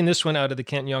I'm reading this one out of the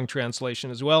Kent Young translation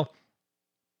as well.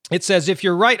 It says, "If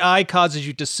your right eye causes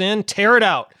you to sin, tear it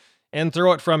out and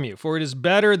throw it from you, for it is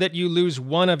better that you lose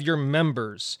one of your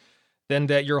members than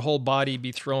that your whole body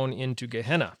be thrown into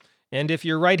Gehenna. And if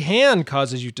your right hand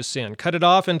causes you to sin, cut it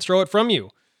off and throw it from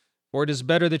you. For it is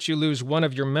better that you lose one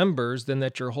of your members than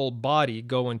that your whole body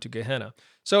go into Gehenna.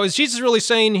 So is Jesus really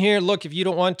saying here, look, if you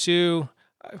don't want to,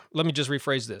 let me just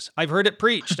rephrase this. I've heard it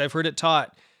preached. I've heard it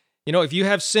taught. If you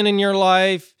have sin in your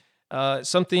life,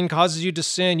 something causes you to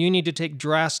sin, you need to take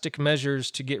drastic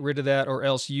measures to get rid of that, or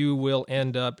else you will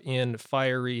end up in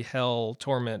fiery hell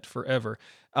torment forever,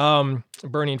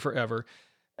 burning forever.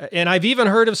 And I've even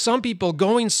heard of some people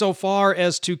going so far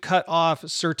as to cut off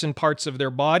certain parts of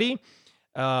their body.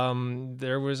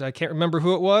 I can't remember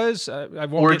who it was.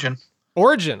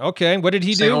 Origen. Okay. What did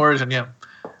he do? Origen, yeah.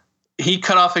 He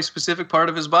cut off a specific part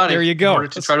of his body. There you go. In order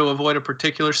to try to avoid a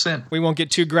particular sin. We won't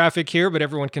get too graphic here, but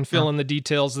everyone can fill in the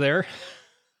details there.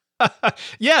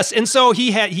 Yes, and so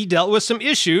he dealt with some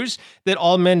issues that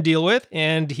all men deal with,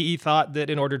 and he thought that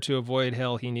in order to avoid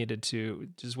hell, he needed to,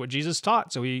 just what Jesus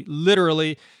taught. So he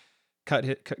literally cut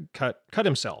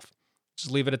himself.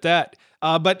 Just leave it at that.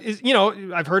 But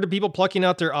I've heard of people plucking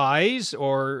out their eyes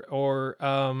or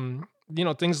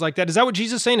things like that. Is that what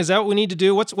Jesus is saying? Is that what we need to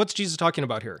do? What's Jesus talking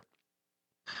about here?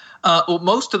 Well,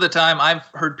 most of the time I've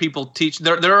heard people teach,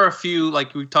 there are a few,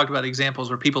 like we talked about, examples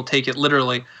where people take it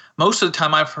literally. Most of the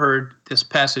time I've heard this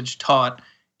passage taught,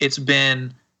 it's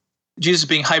been Jesus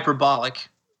being hyperbolic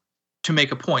to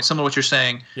make a point, some of what you're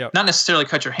saying. Yep. Not necessarily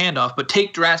cut your hand off, but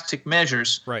take drastic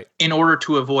measures right. in order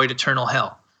to avoid eternal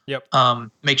hell. Yep.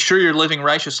 Make sure you're living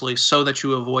righteously so that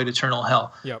you avoid eternal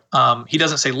hell. Yep. He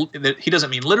doesn't say that. He doesn't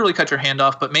mean literally cut your hand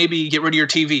off, but maybe get rid of your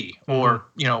TV or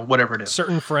whatever it is.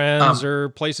 Certain friends or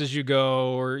places you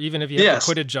go, or even if you have to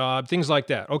quit a job, things like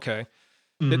that. Okay,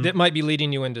 that might be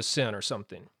leading you into sin or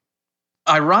something.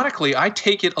 Ironically, I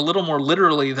take it a little more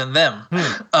literally than them,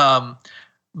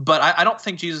 but I don't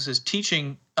think Jesus is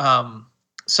teaching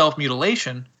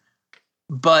self-mutilation,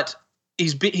 but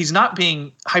he's not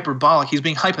being hyperbolic, he's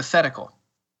being hypothetical.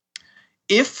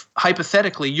 If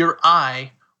hypothetically your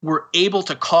eye were able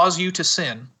to cause you to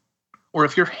sin, or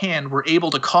if your hand were able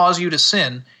to cause you to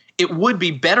sin, it would be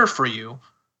better for you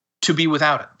to be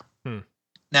without it.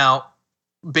 Now,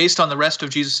 based on the rest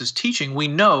of Jesus' teaching, we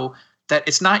know that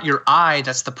it's not your eye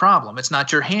that's the problem. It's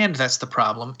not your hand that's the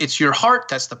problem. It's your heart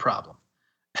that's the problem.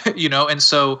 And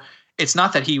so it's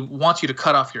not that he wants you to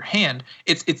cut off your hand.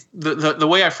 It's the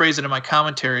way I phrase it in my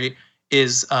commentary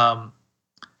is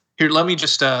here.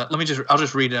 I'll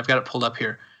just read it. I've got it pulled up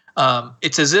here.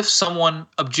 It's as if someone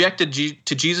objected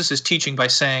to Jesus' teaching by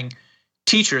saying,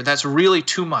 "Teacher, that's really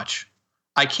too much.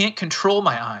 I can't control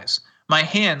my eyes. My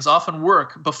hands often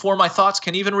work before my thoughts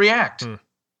can even react."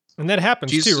 And that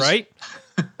happens too, right?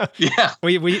 Yeah.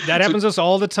 That happens to us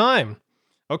all the time.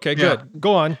 Okay, good. Yeah.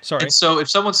 Go on. Sorry. And so if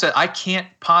someone said, "I can't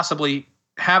possibly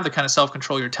have the kind of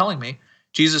self-control you're telling me,"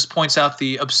 Jesus points out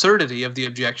the absurdity of the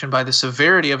objection by the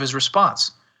severity of his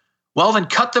response. "Well, then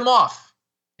cut them off,"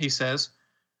 he says.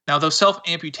 Now, though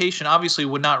self-amputation obviously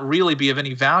would not really be of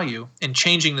any value in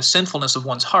changing the sinfulness of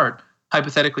one's heart,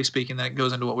 hypothetically speaking, that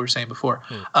goes into what we were saying before.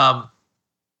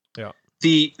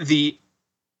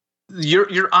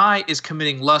 Your eye is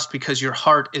committing lust because your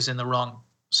heart is in the wrong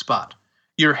spot.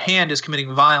 Your hand is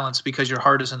committing violence because your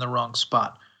heart is in the wrong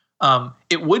spot.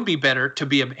 It would be better to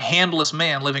be a handless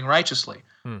man living righteously,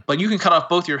 but you can cut off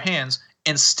both your hands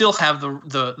and still have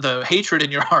the hatred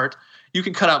in your heart. You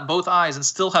can cut out both eyes and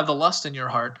still have the lust in your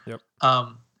heart.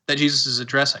 That Jesus is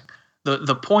addressing.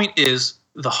 The point is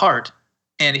the heart,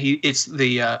 and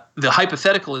the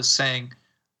hypothetical is saying,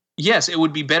 yes, it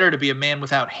would be better to be a man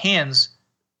without hands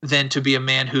than to be a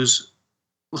man who's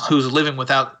living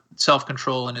without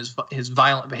self-control and his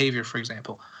violent behavior, for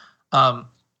example.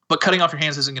 But cutting off your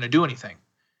hands isn't going to do anything.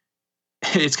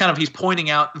 It's kind of, he's pointing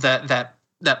out that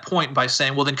point by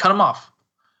saying, well, then cut them off.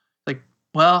 Like,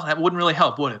 well, that wouldn't really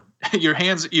help, would it? Your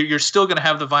hands, you're still going to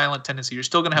have the violent tendency. You're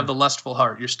still going to have the lustful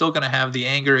heart. You're still going to have the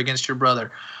anger against your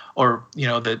brother, or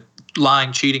the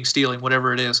lying, cheating, stealing,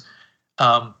 whatever it is,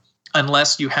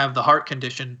 unless you have the heart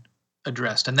condition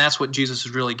addressed. And that's what Jesus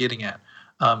is really getting at.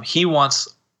 He wants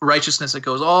righteousness that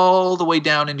goes all the way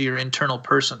down into your internal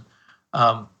person.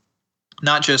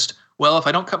 Not just, well, if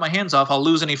I don't cut my hands off, I'll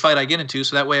lose any fight I get into,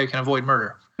 so that way I can avoid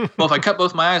murder. Well, if I cut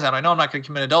both my eyes out, I know I'm not going to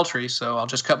commit adultery, so I'll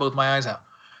just cut both my eyes out.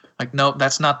 Like, no,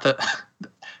 that's not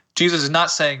Jesus is not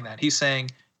saying that. He's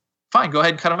saying, fine, go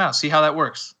ahead and cut them out. See how that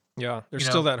works. Yeah, there's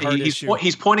still that heart issue.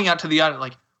 He's pointing out to the audience,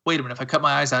 like, wait a minute, if I cut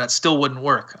my eyes out, it still wouldn't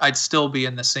work. I'd still be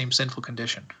in the same sinful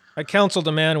condition. I counseled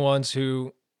a man once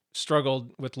who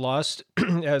struggled with lust,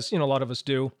 as a lot of us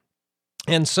do.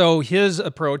 And so his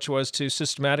approach was to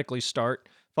systematically start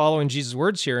following Jesus'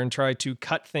 words here and try to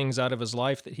cut things out of his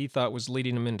life that he thought was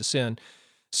leading him into sin.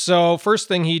 So first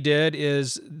thing he did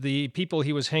is the people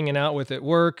he was hanging out with at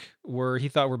work he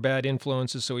thought were bad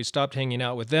influences, so he stopped hanging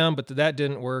out with them, but that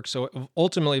didn't work. So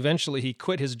ultimately, eventually, he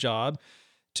quit his job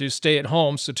to stay at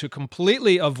home, so to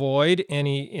completely avoid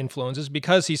any influences,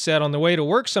 because he said on the way to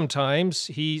work sometimes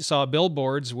he saw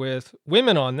billboards with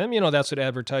women on them. That's what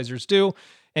advertisers do.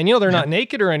 And, they're not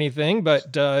naked or anything,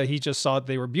 but he just saw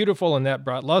they were beautiful, and that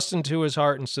brought lust into his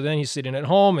heart. And so then he's sitting at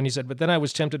home, and he said, but then I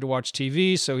was tempted to watch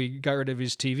TV, so he got rid of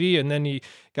his TV, and then he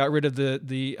got rid of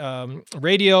the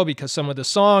radio because some of the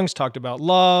songs talked about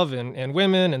love and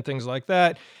women and things like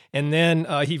that. And then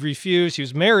he refused. He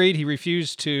was married. He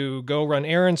refused to go run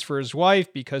errands for his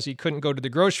wife because he couldn't go to the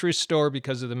grocery store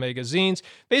because of the magazines.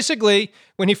 Basically,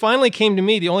 when he finally came to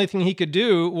me, the only thing he could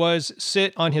do was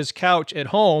sit on his couch at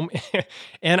home.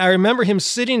 And I remember him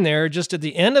sitting there just at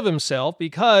the end of himself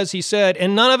because he said,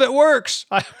 and none of it works.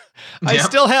 I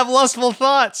still have lustful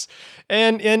thoughts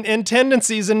and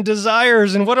tendencies and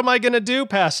desires. And what am I going to do,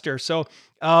 Pastor? So,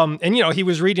 he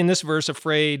was reading this verse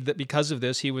afraid that because of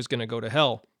this, he was going to go to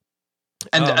hell.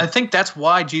 And I think that's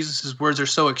why Jesus' words are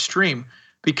so extreme,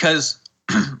 because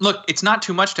look, it's not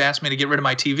too much to ask me to get rid of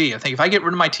my TV. I think if I get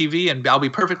rid of my TV and I'll be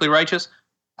perfectly righteous,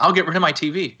 I'll get rid of my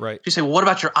TV. Right. You say, well, what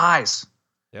about your eyes?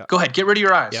 Yeah. Go ahead, get rid of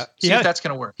your eyes. Yeah. See if that's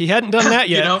going to work. He hadn't done that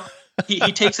yet.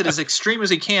 He takes it as extreme as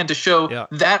he can to show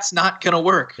that's not going to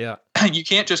work. Yeah. You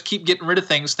can't just keep getting rid of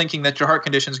things thinking that your heart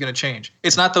condition is going to change.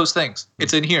 It's not those things.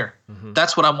 It's in here. Mm-hmm.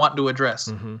 That's what I'm wanting to address.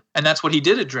 Mm-hmm. And that's what he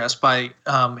did address by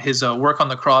his work on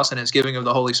the cross and his giving of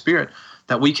the Holy Spirit,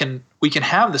 that we can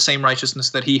have the same righteousness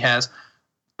that he has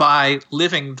by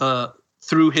living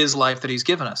through his life that he's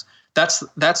given us. That's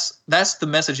the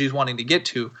message he's wanting to get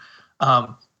to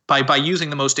by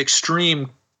using the most extreme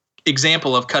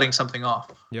example of cutting something off.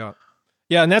 Yeah.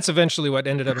 Yeah, and that's eventually what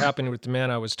ended up happening with the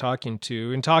man I was talking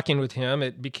to. In talking with him,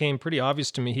 it became pretty obvious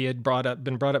to me he had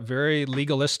been brought up very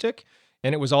legalistic,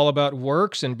 and it was all about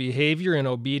works and behavior and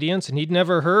obedience, and he'd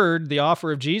never heard the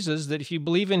offer of Jesus that if you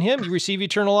believe in him, you receive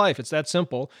eternal life. It's that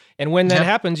simple. And when that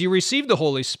happens, you receive the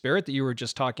Holy Spirit that you were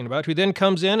just talking about, who then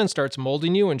comes in and starts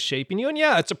molding you and shaping you. And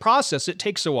yeah, it's a process. It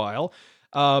takes a while,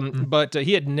 but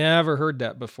he had never heard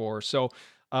that before. So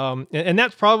and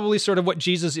that's probably sort of what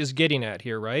Jesus is getting at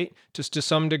here, right? Just to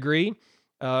some degree.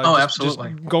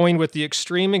 Absolutely. Just going with the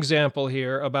extreme example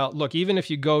here about, look, even if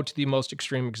you go to the most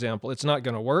extreme example, it's not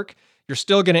going to work. You're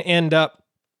still going to end up,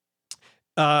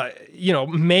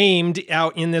 maimed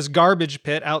out in this garbage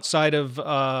pit outside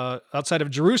of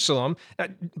Jerusalem.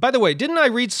 By the way, didn't I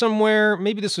read somewhere,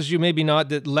 maybe this was you, maybe not,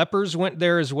 that lepers went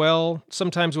there as well?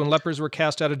 Sometimes when lepers were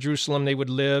cast out of Jerusalem, they would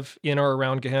live in or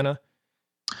around Gehenna.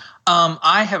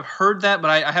 I have heard that, but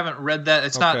I haven't read that.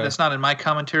 That's not in my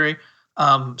commentary.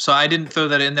 So I didn't throw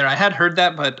that in there. I had heard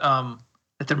that, but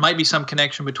that there might be some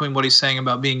connection between what he's saying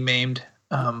about being maimed.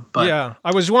 But yeah,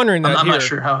 I was wondering that. I'm not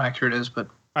sure how accurate it is, but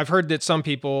I've heard that some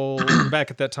people back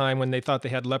at that time, when they thought they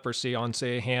had leprosy on,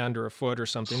 say, a hand or a foot or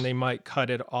something, they might cut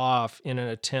it off in an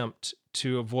attempt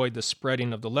to avoid the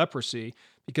spreading of the leprosy.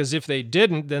 Because if they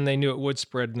didn't, then they knew it would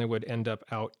spread and they would end up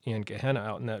out in Gehenna,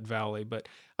 out in that valley. But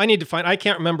I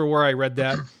can't remember where I read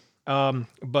that.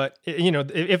 But,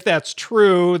 if that's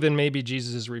true, then maybe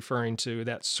Jesus is referring to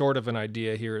that sort of an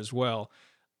idea here as well.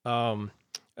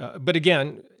 But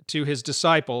again, to his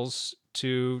disciples,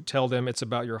 to tell them it's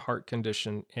about your heart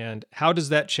condition. And how does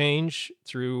that change?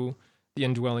 Through the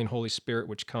indwelling Holy Spirit,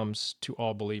 which comes to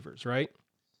all believers, right?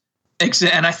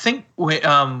 And I think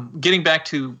getting back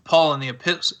to Paul in the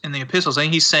epistles, I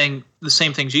think he's saying the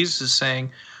same thing Jesus is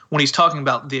saying when he's talking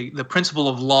about the principle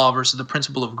of law versus the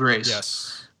principle of grace.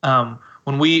 Yes.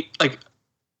 When we,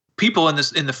 people in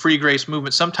the free grace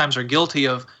movement sometimes are guilty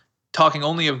of talking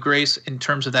only of grace in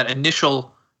terms of that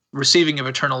initial receiving of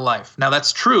eternal life. Now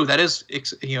that's true. That is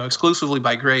exclusively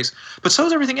by grace, but so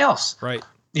is everything else. Right.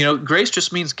 Grace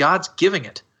just means God's giving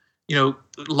it.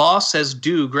 Law says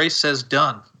do, grace says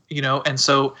done. And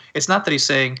so it's not that he's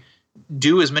saying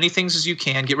do as many things as you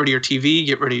can, get rid of your TV,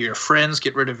 get rid of your friends,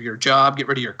 get rid of your job, get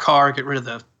rid of your car, get rid of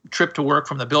the trip to work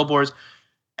from the billboards,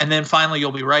 and then finally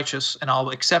you'll be righteous and I'll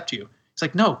accept you. It's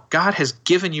like, no, God has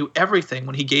given you everything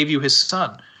when he gave you his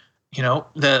son.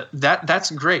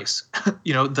 That's grace.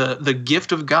 The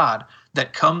gift of God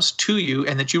that comes to you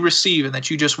and that you receive and that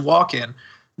you just walk in.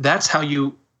 That's how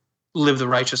you live the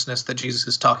righteousness that Jesus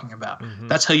is talking about. Mm-hmm.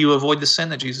 That's how you avoid the sin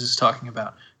that Jesus is talking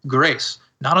about. Grace,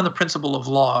 not on the principle of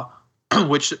law,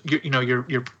 which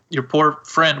your poor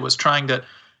friend was trying to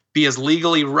be as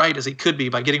legally right as he could be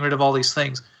by getting rid of all these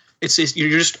things.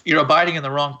 You're abiding in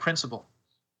the wrong principle.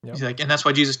 Yep. And that's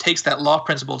why Jesus takes that law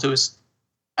principle to his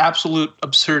absolute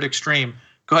absurd extreme.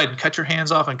 Go ahead and cut your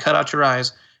hands off and cut out your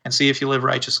eyes and see if you live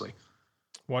righteously.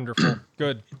 Wonderful.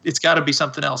 Good. It's got to be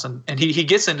something else. And he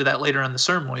gets into that later in the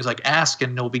sermon. He's like, ask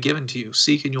and it will be given to you.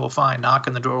 Seek and you will find. Knock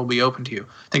and the door will be open to you.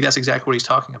 I think that's exactly what he's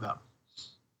talking about.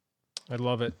 I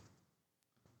love it.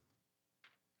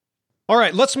 All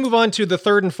right, let's move on to the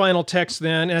third and final text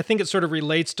then. And I think it sort of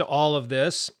relates to all of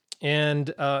this.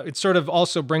 And it sort of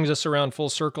also brings us around full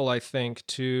circle, I think,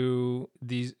 to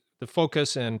the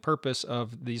focus and purpose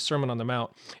of the Sermon on the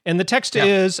Mount. And the text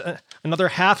is another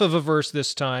half of a verse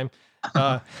this time.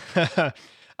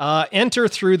 Enter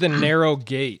through the narrow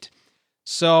gate.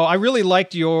 So I really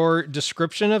liked your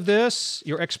description of this,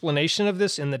 your explanation of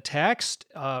this in the text,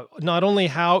 not only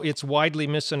how it's widely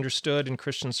misunderstood in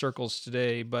Christian circles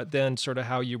today, but then sort of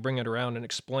how you bring it around and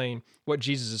explain what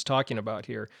Jesus is talking about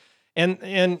here.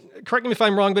 And correct me if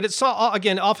I'm wrong, but it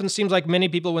again often seems like many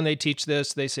people when they teach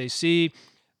this, they say, see,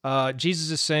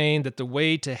 Jesus is saying that the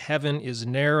way to heaven is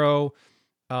narrow,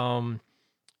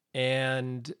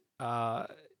 and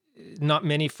not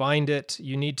many find it.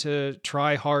 You need to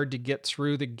try hard to get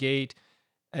through the gate.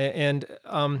 And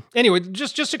anyway,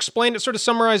 just explain it, sort of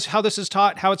summarize how this is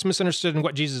taught, how it's misunderstood, and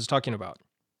what Jesus is talking about.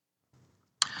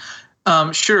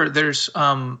 Sure. There's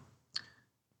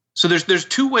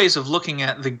two ways of looking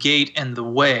at the gate and the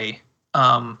way.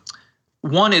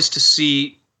 One is to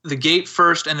see the gate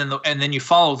first, and then you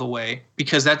follow the way,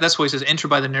 because that's why he says, "Enter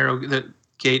by the narrow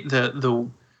gate."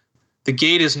 The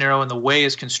gate is narrow and the way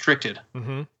is constricted.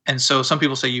 Mm-hmm. And so some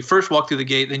people say you first walk through the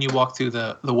gate, then you walk through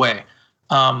the way.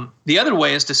 The other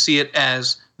way is to see it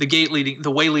as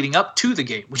the way leading up to the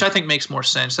gate, which I think makes more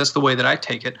sense. That's the way that I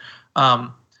take it,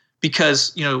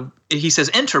 because he says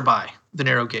enter by the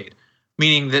narrow gate,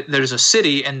 meaning that there's a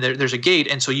city and there's a gate,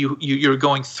 and so you're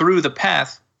going through the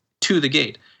path to the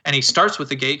gate. And he starts with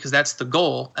the gate because that's the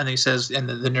goal, and he says, and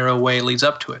the narrow way leads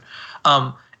up to it.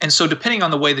 And so depending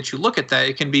on the way that you look at that,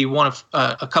 it can be one of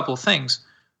a couple of things.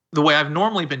 The way I've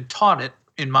normally been taught it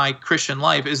in my Christian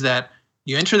life is that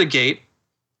you enter the gate,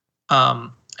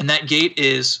 and that gate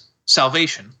is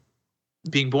salvation,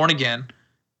 being born again,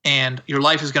 and your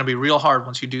life is going to be real hard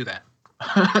once you do that.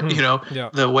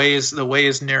 The way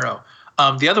is narrow.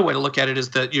 The other way to look at it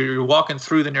is that you're walking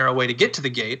through the narrow way to get to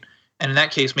the gate, and in that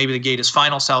case, maybe the gate is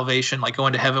final salvation, like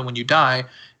going to heaven when you die,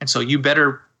 and so you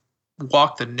better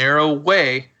walk the narrow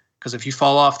way, because if you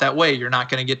fall off that way, you're not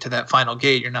going to get to that final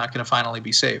gate. You're not going to finally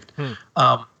be saved.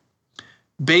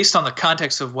 Based on the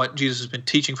context of what Jesus has been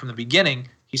teaching from the beginning,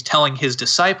 he's telling his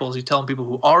disciples, he's telling people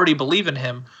who already believe in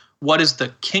him, what is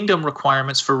the kingdom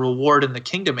requirements for reward in the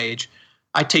kingdom age.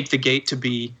 I take the gate to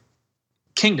be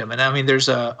kingdom. And I mean, there's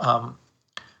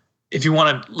if you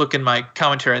want to look in my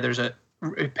commentary, there's a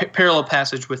parallel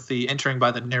passage with the entering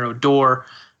by the narrow door.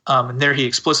 And there he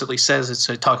explicitly says it's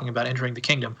talking about entering the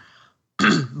kingdom.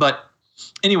 But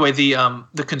anyway,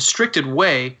 the constricted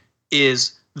way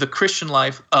is the Christian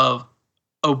life of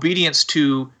obedience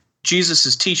to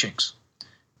Jesus' teachings.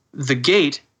 The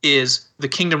gate is the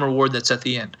kingdom reward that's at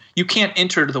the end. You can't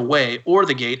enter the way or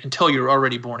the gate until you're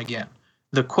already born again.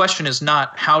 The question is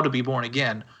not how to be born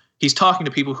again. He's talking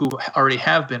to people who already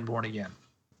have been born again.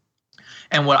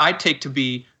 And what I take to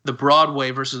be the broad way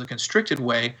versus the constricted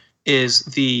way is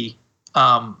the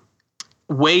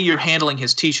way you're handling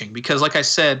his teaching. Because like I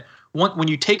said, when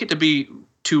you take it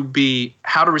to be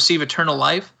how to receive eternal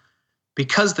life,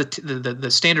 because the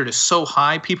standard is so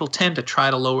high, people tend to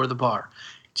try to lower the bar.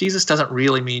 Jesus doesn't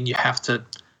really mean you have to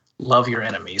love your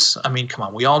enemies. I mean, come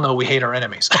on, we all know we hate our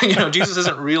enemies. Jesus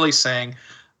isn't really saying,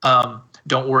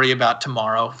 don't worry about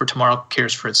tomorrow, for tomorrow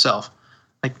cares for itself.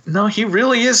 Like, no, he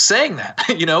really is saying that.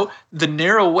 The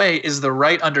narrow way is the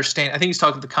right understanding. I think he's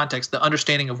talking the context, the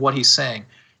understanding of what he's saying.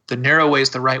 The narrow way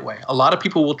is the right way. A lot of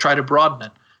people will try to broaden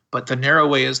it, but the narrow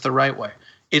way is the right way.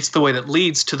 It's the way that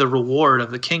leads to the reward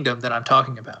of the kingdom that I'm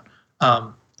talking about.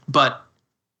 But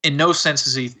in no sense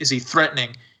is he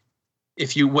threatening.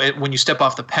 When you step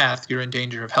off the path, you're in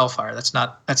danger of hellfire. That's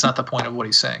not the point of what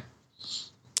he's saying.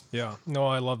 Yeah, no,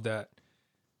 I love that.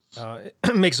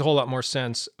 It makes a whole lot more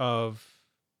sense of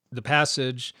the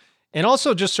passage. And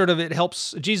also just sort of it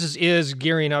helps, Jesus is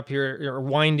gearing up here, or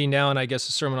winding down, I guess,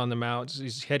 the Sermon on the Mount.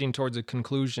 He's heading towards a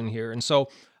conclusion here. And so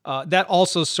that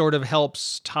also sort of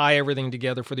helps tie everything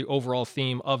together for the overall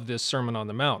theme of this Sermon on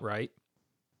the Mount, right?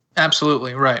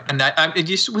 Absolutely, right. And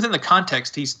just within the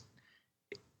context, he's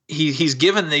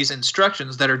given these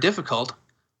instructions that are difficult,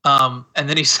 and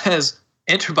then he says,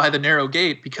 enter by the narrow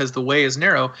gate because the way is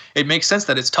narrow. It makes sense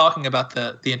that it's talking about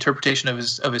the interpretation of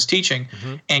his teaching,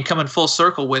 mm-hmm. and coming full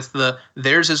circle with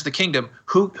theirs is the kingdom.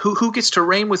 Who gets to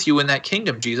reign with you in that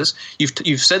kingdom, Jesus?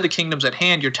 You've said the kingdom's at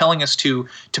hand. You're telling us to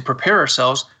prepare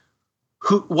ourselves.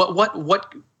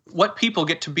 What people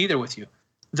get to be there with you?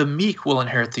 the meek will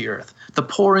inherit the earth. The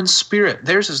poor in spirit,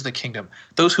 theirs is the kingdom.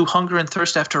 Those who hunger and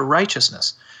thirst after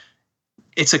righteousness.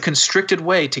 It's a constricted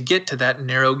way to get to that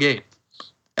narrow gate.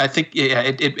 I think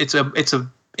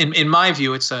in my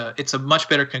view, it's a much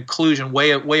better conclusion,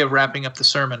 way of wrapping up the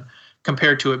sermon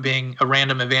compared to it being a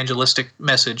random evangelistic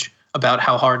message about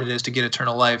how hard it is to get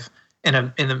eternal life in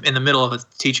the middle of a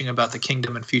teaching about the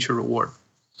kingdom and future reward.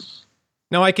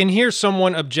 Now, I can hear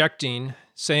someone objecting,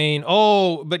 saying,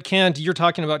 "Oh, but Kent, you're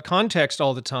talking about context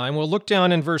all the time." Well, look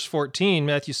down in verse 14,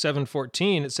 Matthew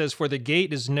 7:14. It says, "For the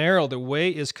gate is narrow, the way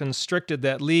is constricted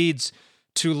that leads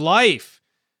to life,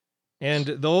 and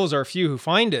those are few who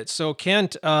find it." So,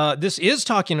 Kent, this is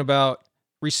talking about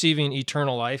receiving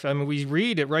eternal life. I mean, we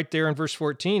read it right there in verse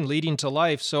 14, leading to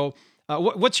life. So,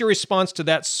 what's your response to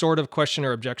that sort of question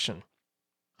or objection?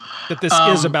 That this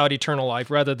is about eternal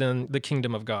life rather than the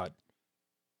kingdom of God?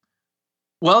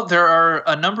 Well, there are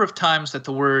a number of times that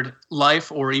the word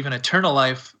life or even eternal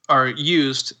life are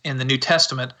used in the New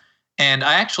Testament. And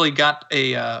I actually got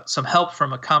some help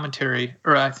from a commentary,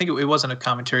 or I think it wasn't a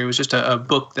commentary, it was just a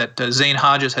book that Zane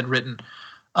Hodges had written.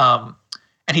 And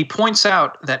he points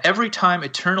out that every time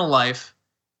eternal life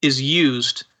is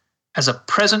used as a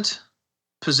present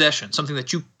possession, something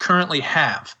that you currently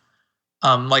have,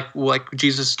 like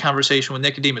Jesus' conversation with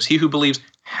Nicodemus, he who believes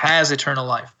has eternal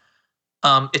life.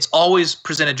 It's always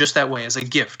presented just that way, as a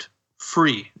gift,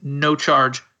 free, no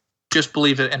charge, just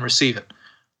believe it and receive it.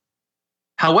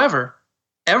 However,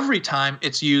 every time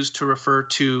it's used to refer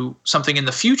to something in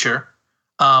the future,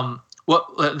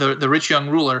 the rich young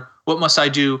ruler, what must I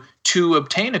do to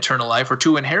obtain eternal life or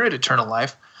to inherit eternal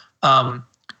life?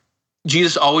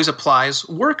 Jesus always applies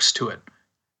works to it.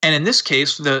 And in this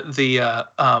case, the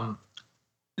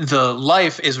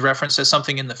life is referenced as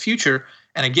something in the future.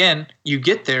 And again, you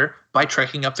get there by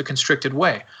trekking up the constricted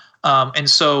way. And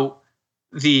so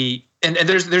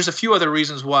there's a few other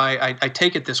reasons why I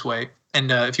take it this way. And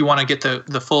if you want to get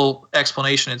the full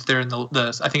explanation, it's there in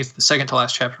the I think it's the second to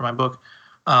last chapter of my book.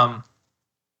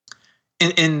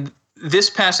 In this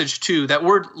passage too, that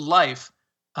word life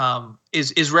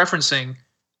is referencing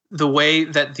the way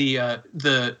that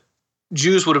the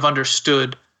Jews would have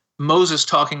understood Moses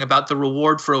talking about the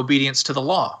reward for obedience to the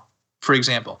law. For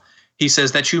example, he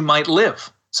says that you might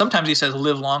live. Sometimes he says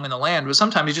live long in the land, but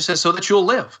sometimes he just says so that you'll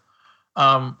live.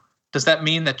 Does that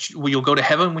mean that you'll go to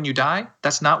heaven when you die?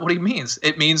 That's not what he means.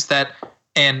 It means that,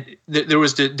 and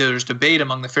there's debate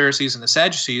among the Pharisees and the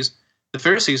Sadducees. The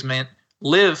Pharisees meant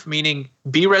live, meaning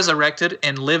be resurrected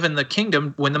and live in the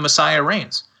kingdom when the Messiah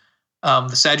reigns.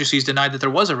 The Sadducees denied that there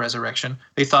was a resurrection.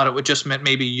 They thought it would just meant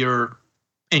maybe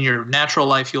in your natural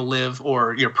life you'll live,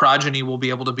 or your progeny will be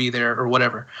able to be there, or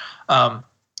whatever.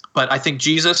 But I think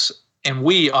Jesus and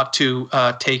we ought to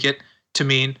take it to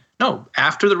mean, no,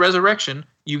 after the resurrection,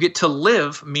 you get to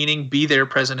live, meaning be there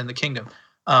present in the kingdom.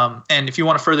 And if you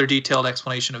want a further detailed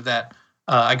explanation of that,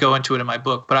 I go into it in my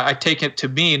book. But I take it to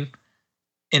mean,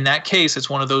 in that case, it's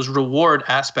one of those reward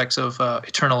aspects of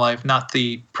eternal life, not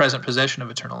the present possession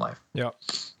of eternal life. Yeah,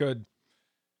 good.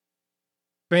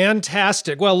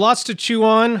 Fantastic. Well, lots to chew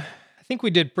on. I think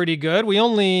we did pretty good.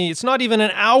 It's not even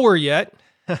an hour yet.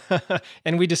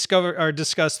 And we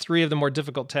discussed three of the more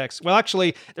difficult texts. Well,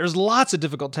 actually, there's lots of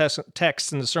difficult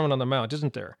texts in the Sermon on the Mount,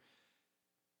 isn't there?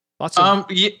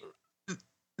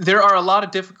 There are a lot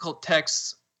of difficult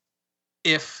texts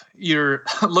if you're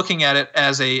looking at it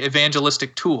as a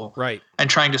evangelistic tool, right, and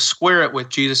trying to square it with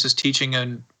Jesus' teaching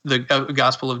in the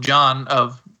Gospel of John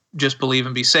of just believe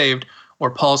and be saved, or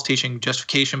Paul's teaching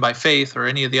justification by faith, or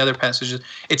any of the other passages.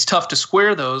 It's tough to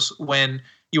square those when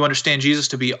you understand Jesus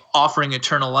to be offering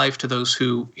eternal life to those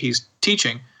who he's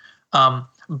teaching.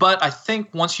 But I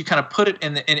think once you kind of put it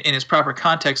in its proper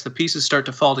context, the pieces start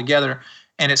to fall together,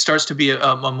 and it starts to be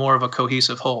a more of a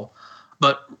cohesive whole.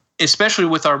 But especially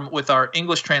with our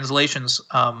English translations,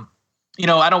 I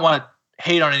don't want to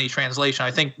hate on any translation.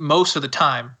 I think most of the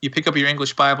time you pick up your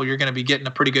English Bible, you're going to be getting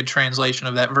a pretty good translation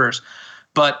of that verse.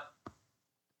 But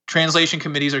translation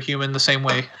committees are human the same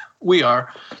way we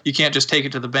are. You can't just take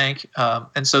it to the bank.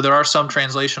 And so there are some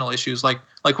translational issues like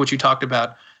what you talked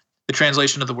about. The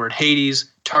translation of the word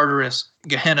Hades, Tartarus,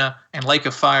 Gehenna, and lake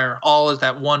of fire, all as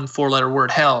that one four-letter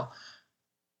word hell,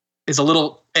 is a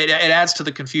little, it adds to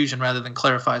the confusion rather than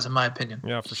clarifies, in my opinion.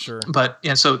 Yeah, for sure. But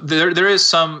so there is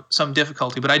some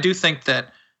difficulty, but I do think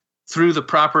that through the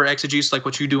proper exegesis, like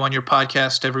what you do on your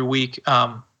podcast every week,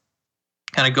 kind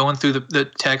of going through the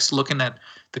text, looking at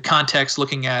the context,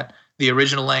 looking at the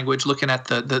original language, looking at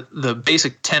the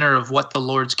basic tenor of what the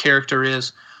Lord's character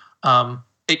is,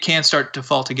 it can start to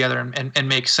fall together and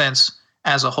make sense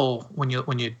as a whole when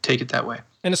you take it that way.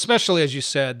 And especially, as you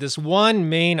said, this one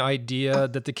main idea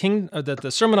that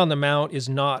the Sermon on the Mount is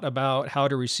not about how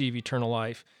to receive eternal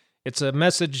life. It's a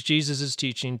message Jesus is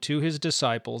teaching to his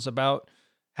disciples about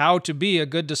how to be a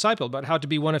good disciple, about how to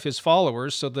be one of his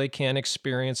followers so they can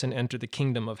experience and enter the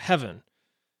kingdom of heaven.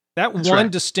 That's one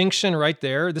right. Distinction right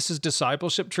there. This is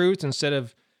discipleship truth instead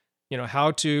of,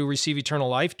 how to receive eternal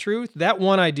life truth. That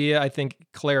one idea, I think,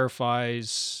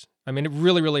 clarifies. I mean, it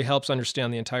really, really helps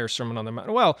understand the entire Sermon on the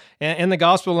Mount. Well, and the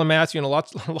Gospel of Matthew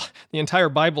and the entire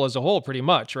Bible as a whole, pretty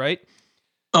much, right?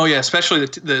 Oh yeah, especially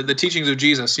the teachings of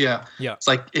Jesus. Yeah. It's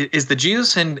like, is the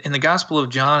Jesus in the Gospel of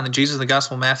John and the Jesus in the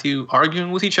Gospel of Matthew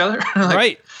arguing with each other?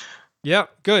 Right. Yeah.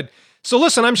 Good. So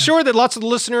listen, I'm sure that lots of the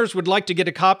listeners would like to get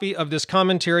a copy of this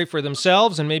commentary for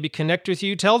themselves and maybe connect with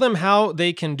you. Tell them how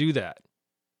they can do that.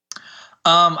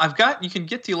 You can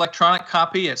get the electronic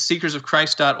copy at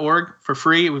seekersofchrist.org for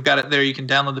free. We've got it there. You can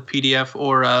download the PDF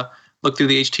or look through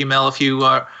the HTML. If you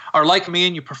are like me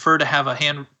and you prefer to have a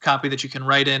hand copy that you can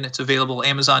write in, it's available at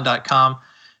Amazon.com.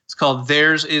 It's called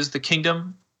Theirs is the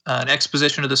Kingdom, an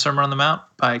exposition of the Sermon on the Mount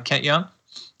by Kent Young.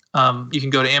 You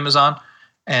can go to Amazon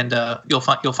and you'll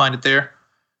find it there.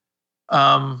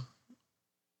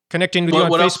 Connecting with you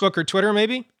on Facebook else? Or Twitter,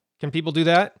 maybe? Can people do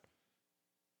that?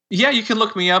 Yeah, you can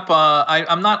look me up.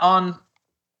 I'm not on.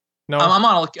 No, I'm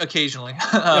on occasionally.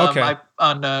 Okay.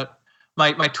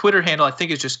 My Twitter handle, I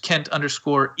think, is just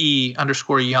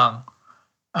Kent_E_Young.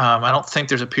 I don't think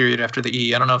there's a period after the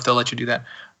E. I don't know if they'll let you do that.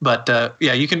 But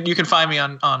yeah, you can find me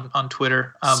on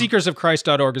Twitter.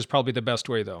 Seekersofchrist.org is probably the best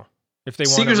way, though. If they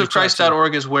want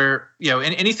Seekersofchrist.org is where,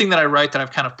 anything that I write that I've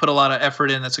kind of put a lot of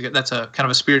effort in, that's a kind of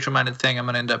a spiritual minded thing, I'm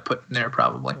going to end up putting there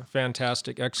probably.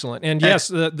 Fantastic. Excellent. And yes,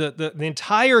 the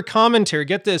entire commentary,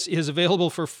 get this, is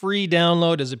available for free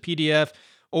download as a PDF,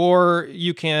 or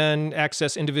you can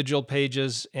access individual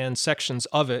pages and sections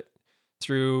of it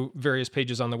through various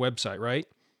pages on the website, right?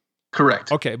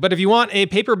 Correct. Okay, but if you want a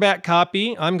paperback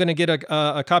copy, I'm going to get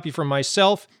a copy for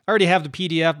myself. I already have the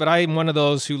PDF, but I'm one of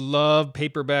those who love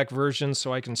paperback versions,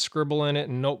 so I can scribble in it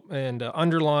and note and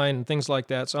underline and things like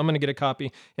that. So I'm going to get a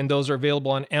copy, and those are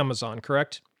available on Amazon,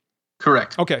 correct?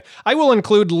 Correct. Okay, I will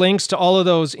include links to all of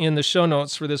those in the show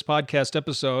notes for this podcast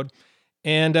episode.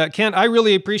 And Kent, I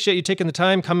really appreciate you taking the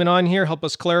time coming on here, help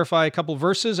us clarify a couple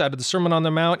verses out of the Sermon on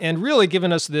the Mount, and really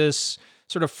giving us this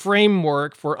sort of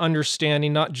framework for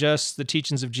understanding not just the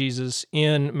teachings of Jesus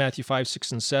in Matthew 5,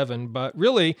 6, and 7, but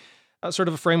really sort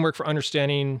of a framework for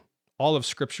understanding all of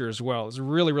Scripture as well. It's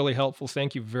really, really helpful.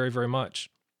 Thank you very, very much.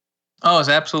 Oh, it's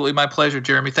absolutely my pleasure,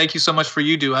 Jeremy. Thank you so much for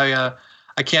you do. I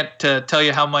can't tell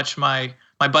you how much my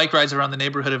bike rides around the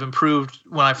neighborhood have improved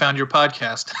when I found your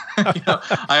podcast.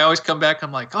 I always come back,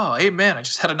 I'm like, oh, hey, man, I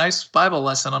just had a nice Bible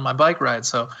lesson on my bike ride.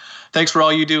 So thanks for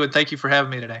all you do, and thank you for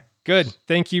having me today. Good.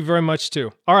 Thank you very much,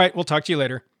 too. All right, we'll talk to you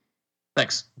later.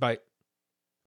 Thanks. Bye.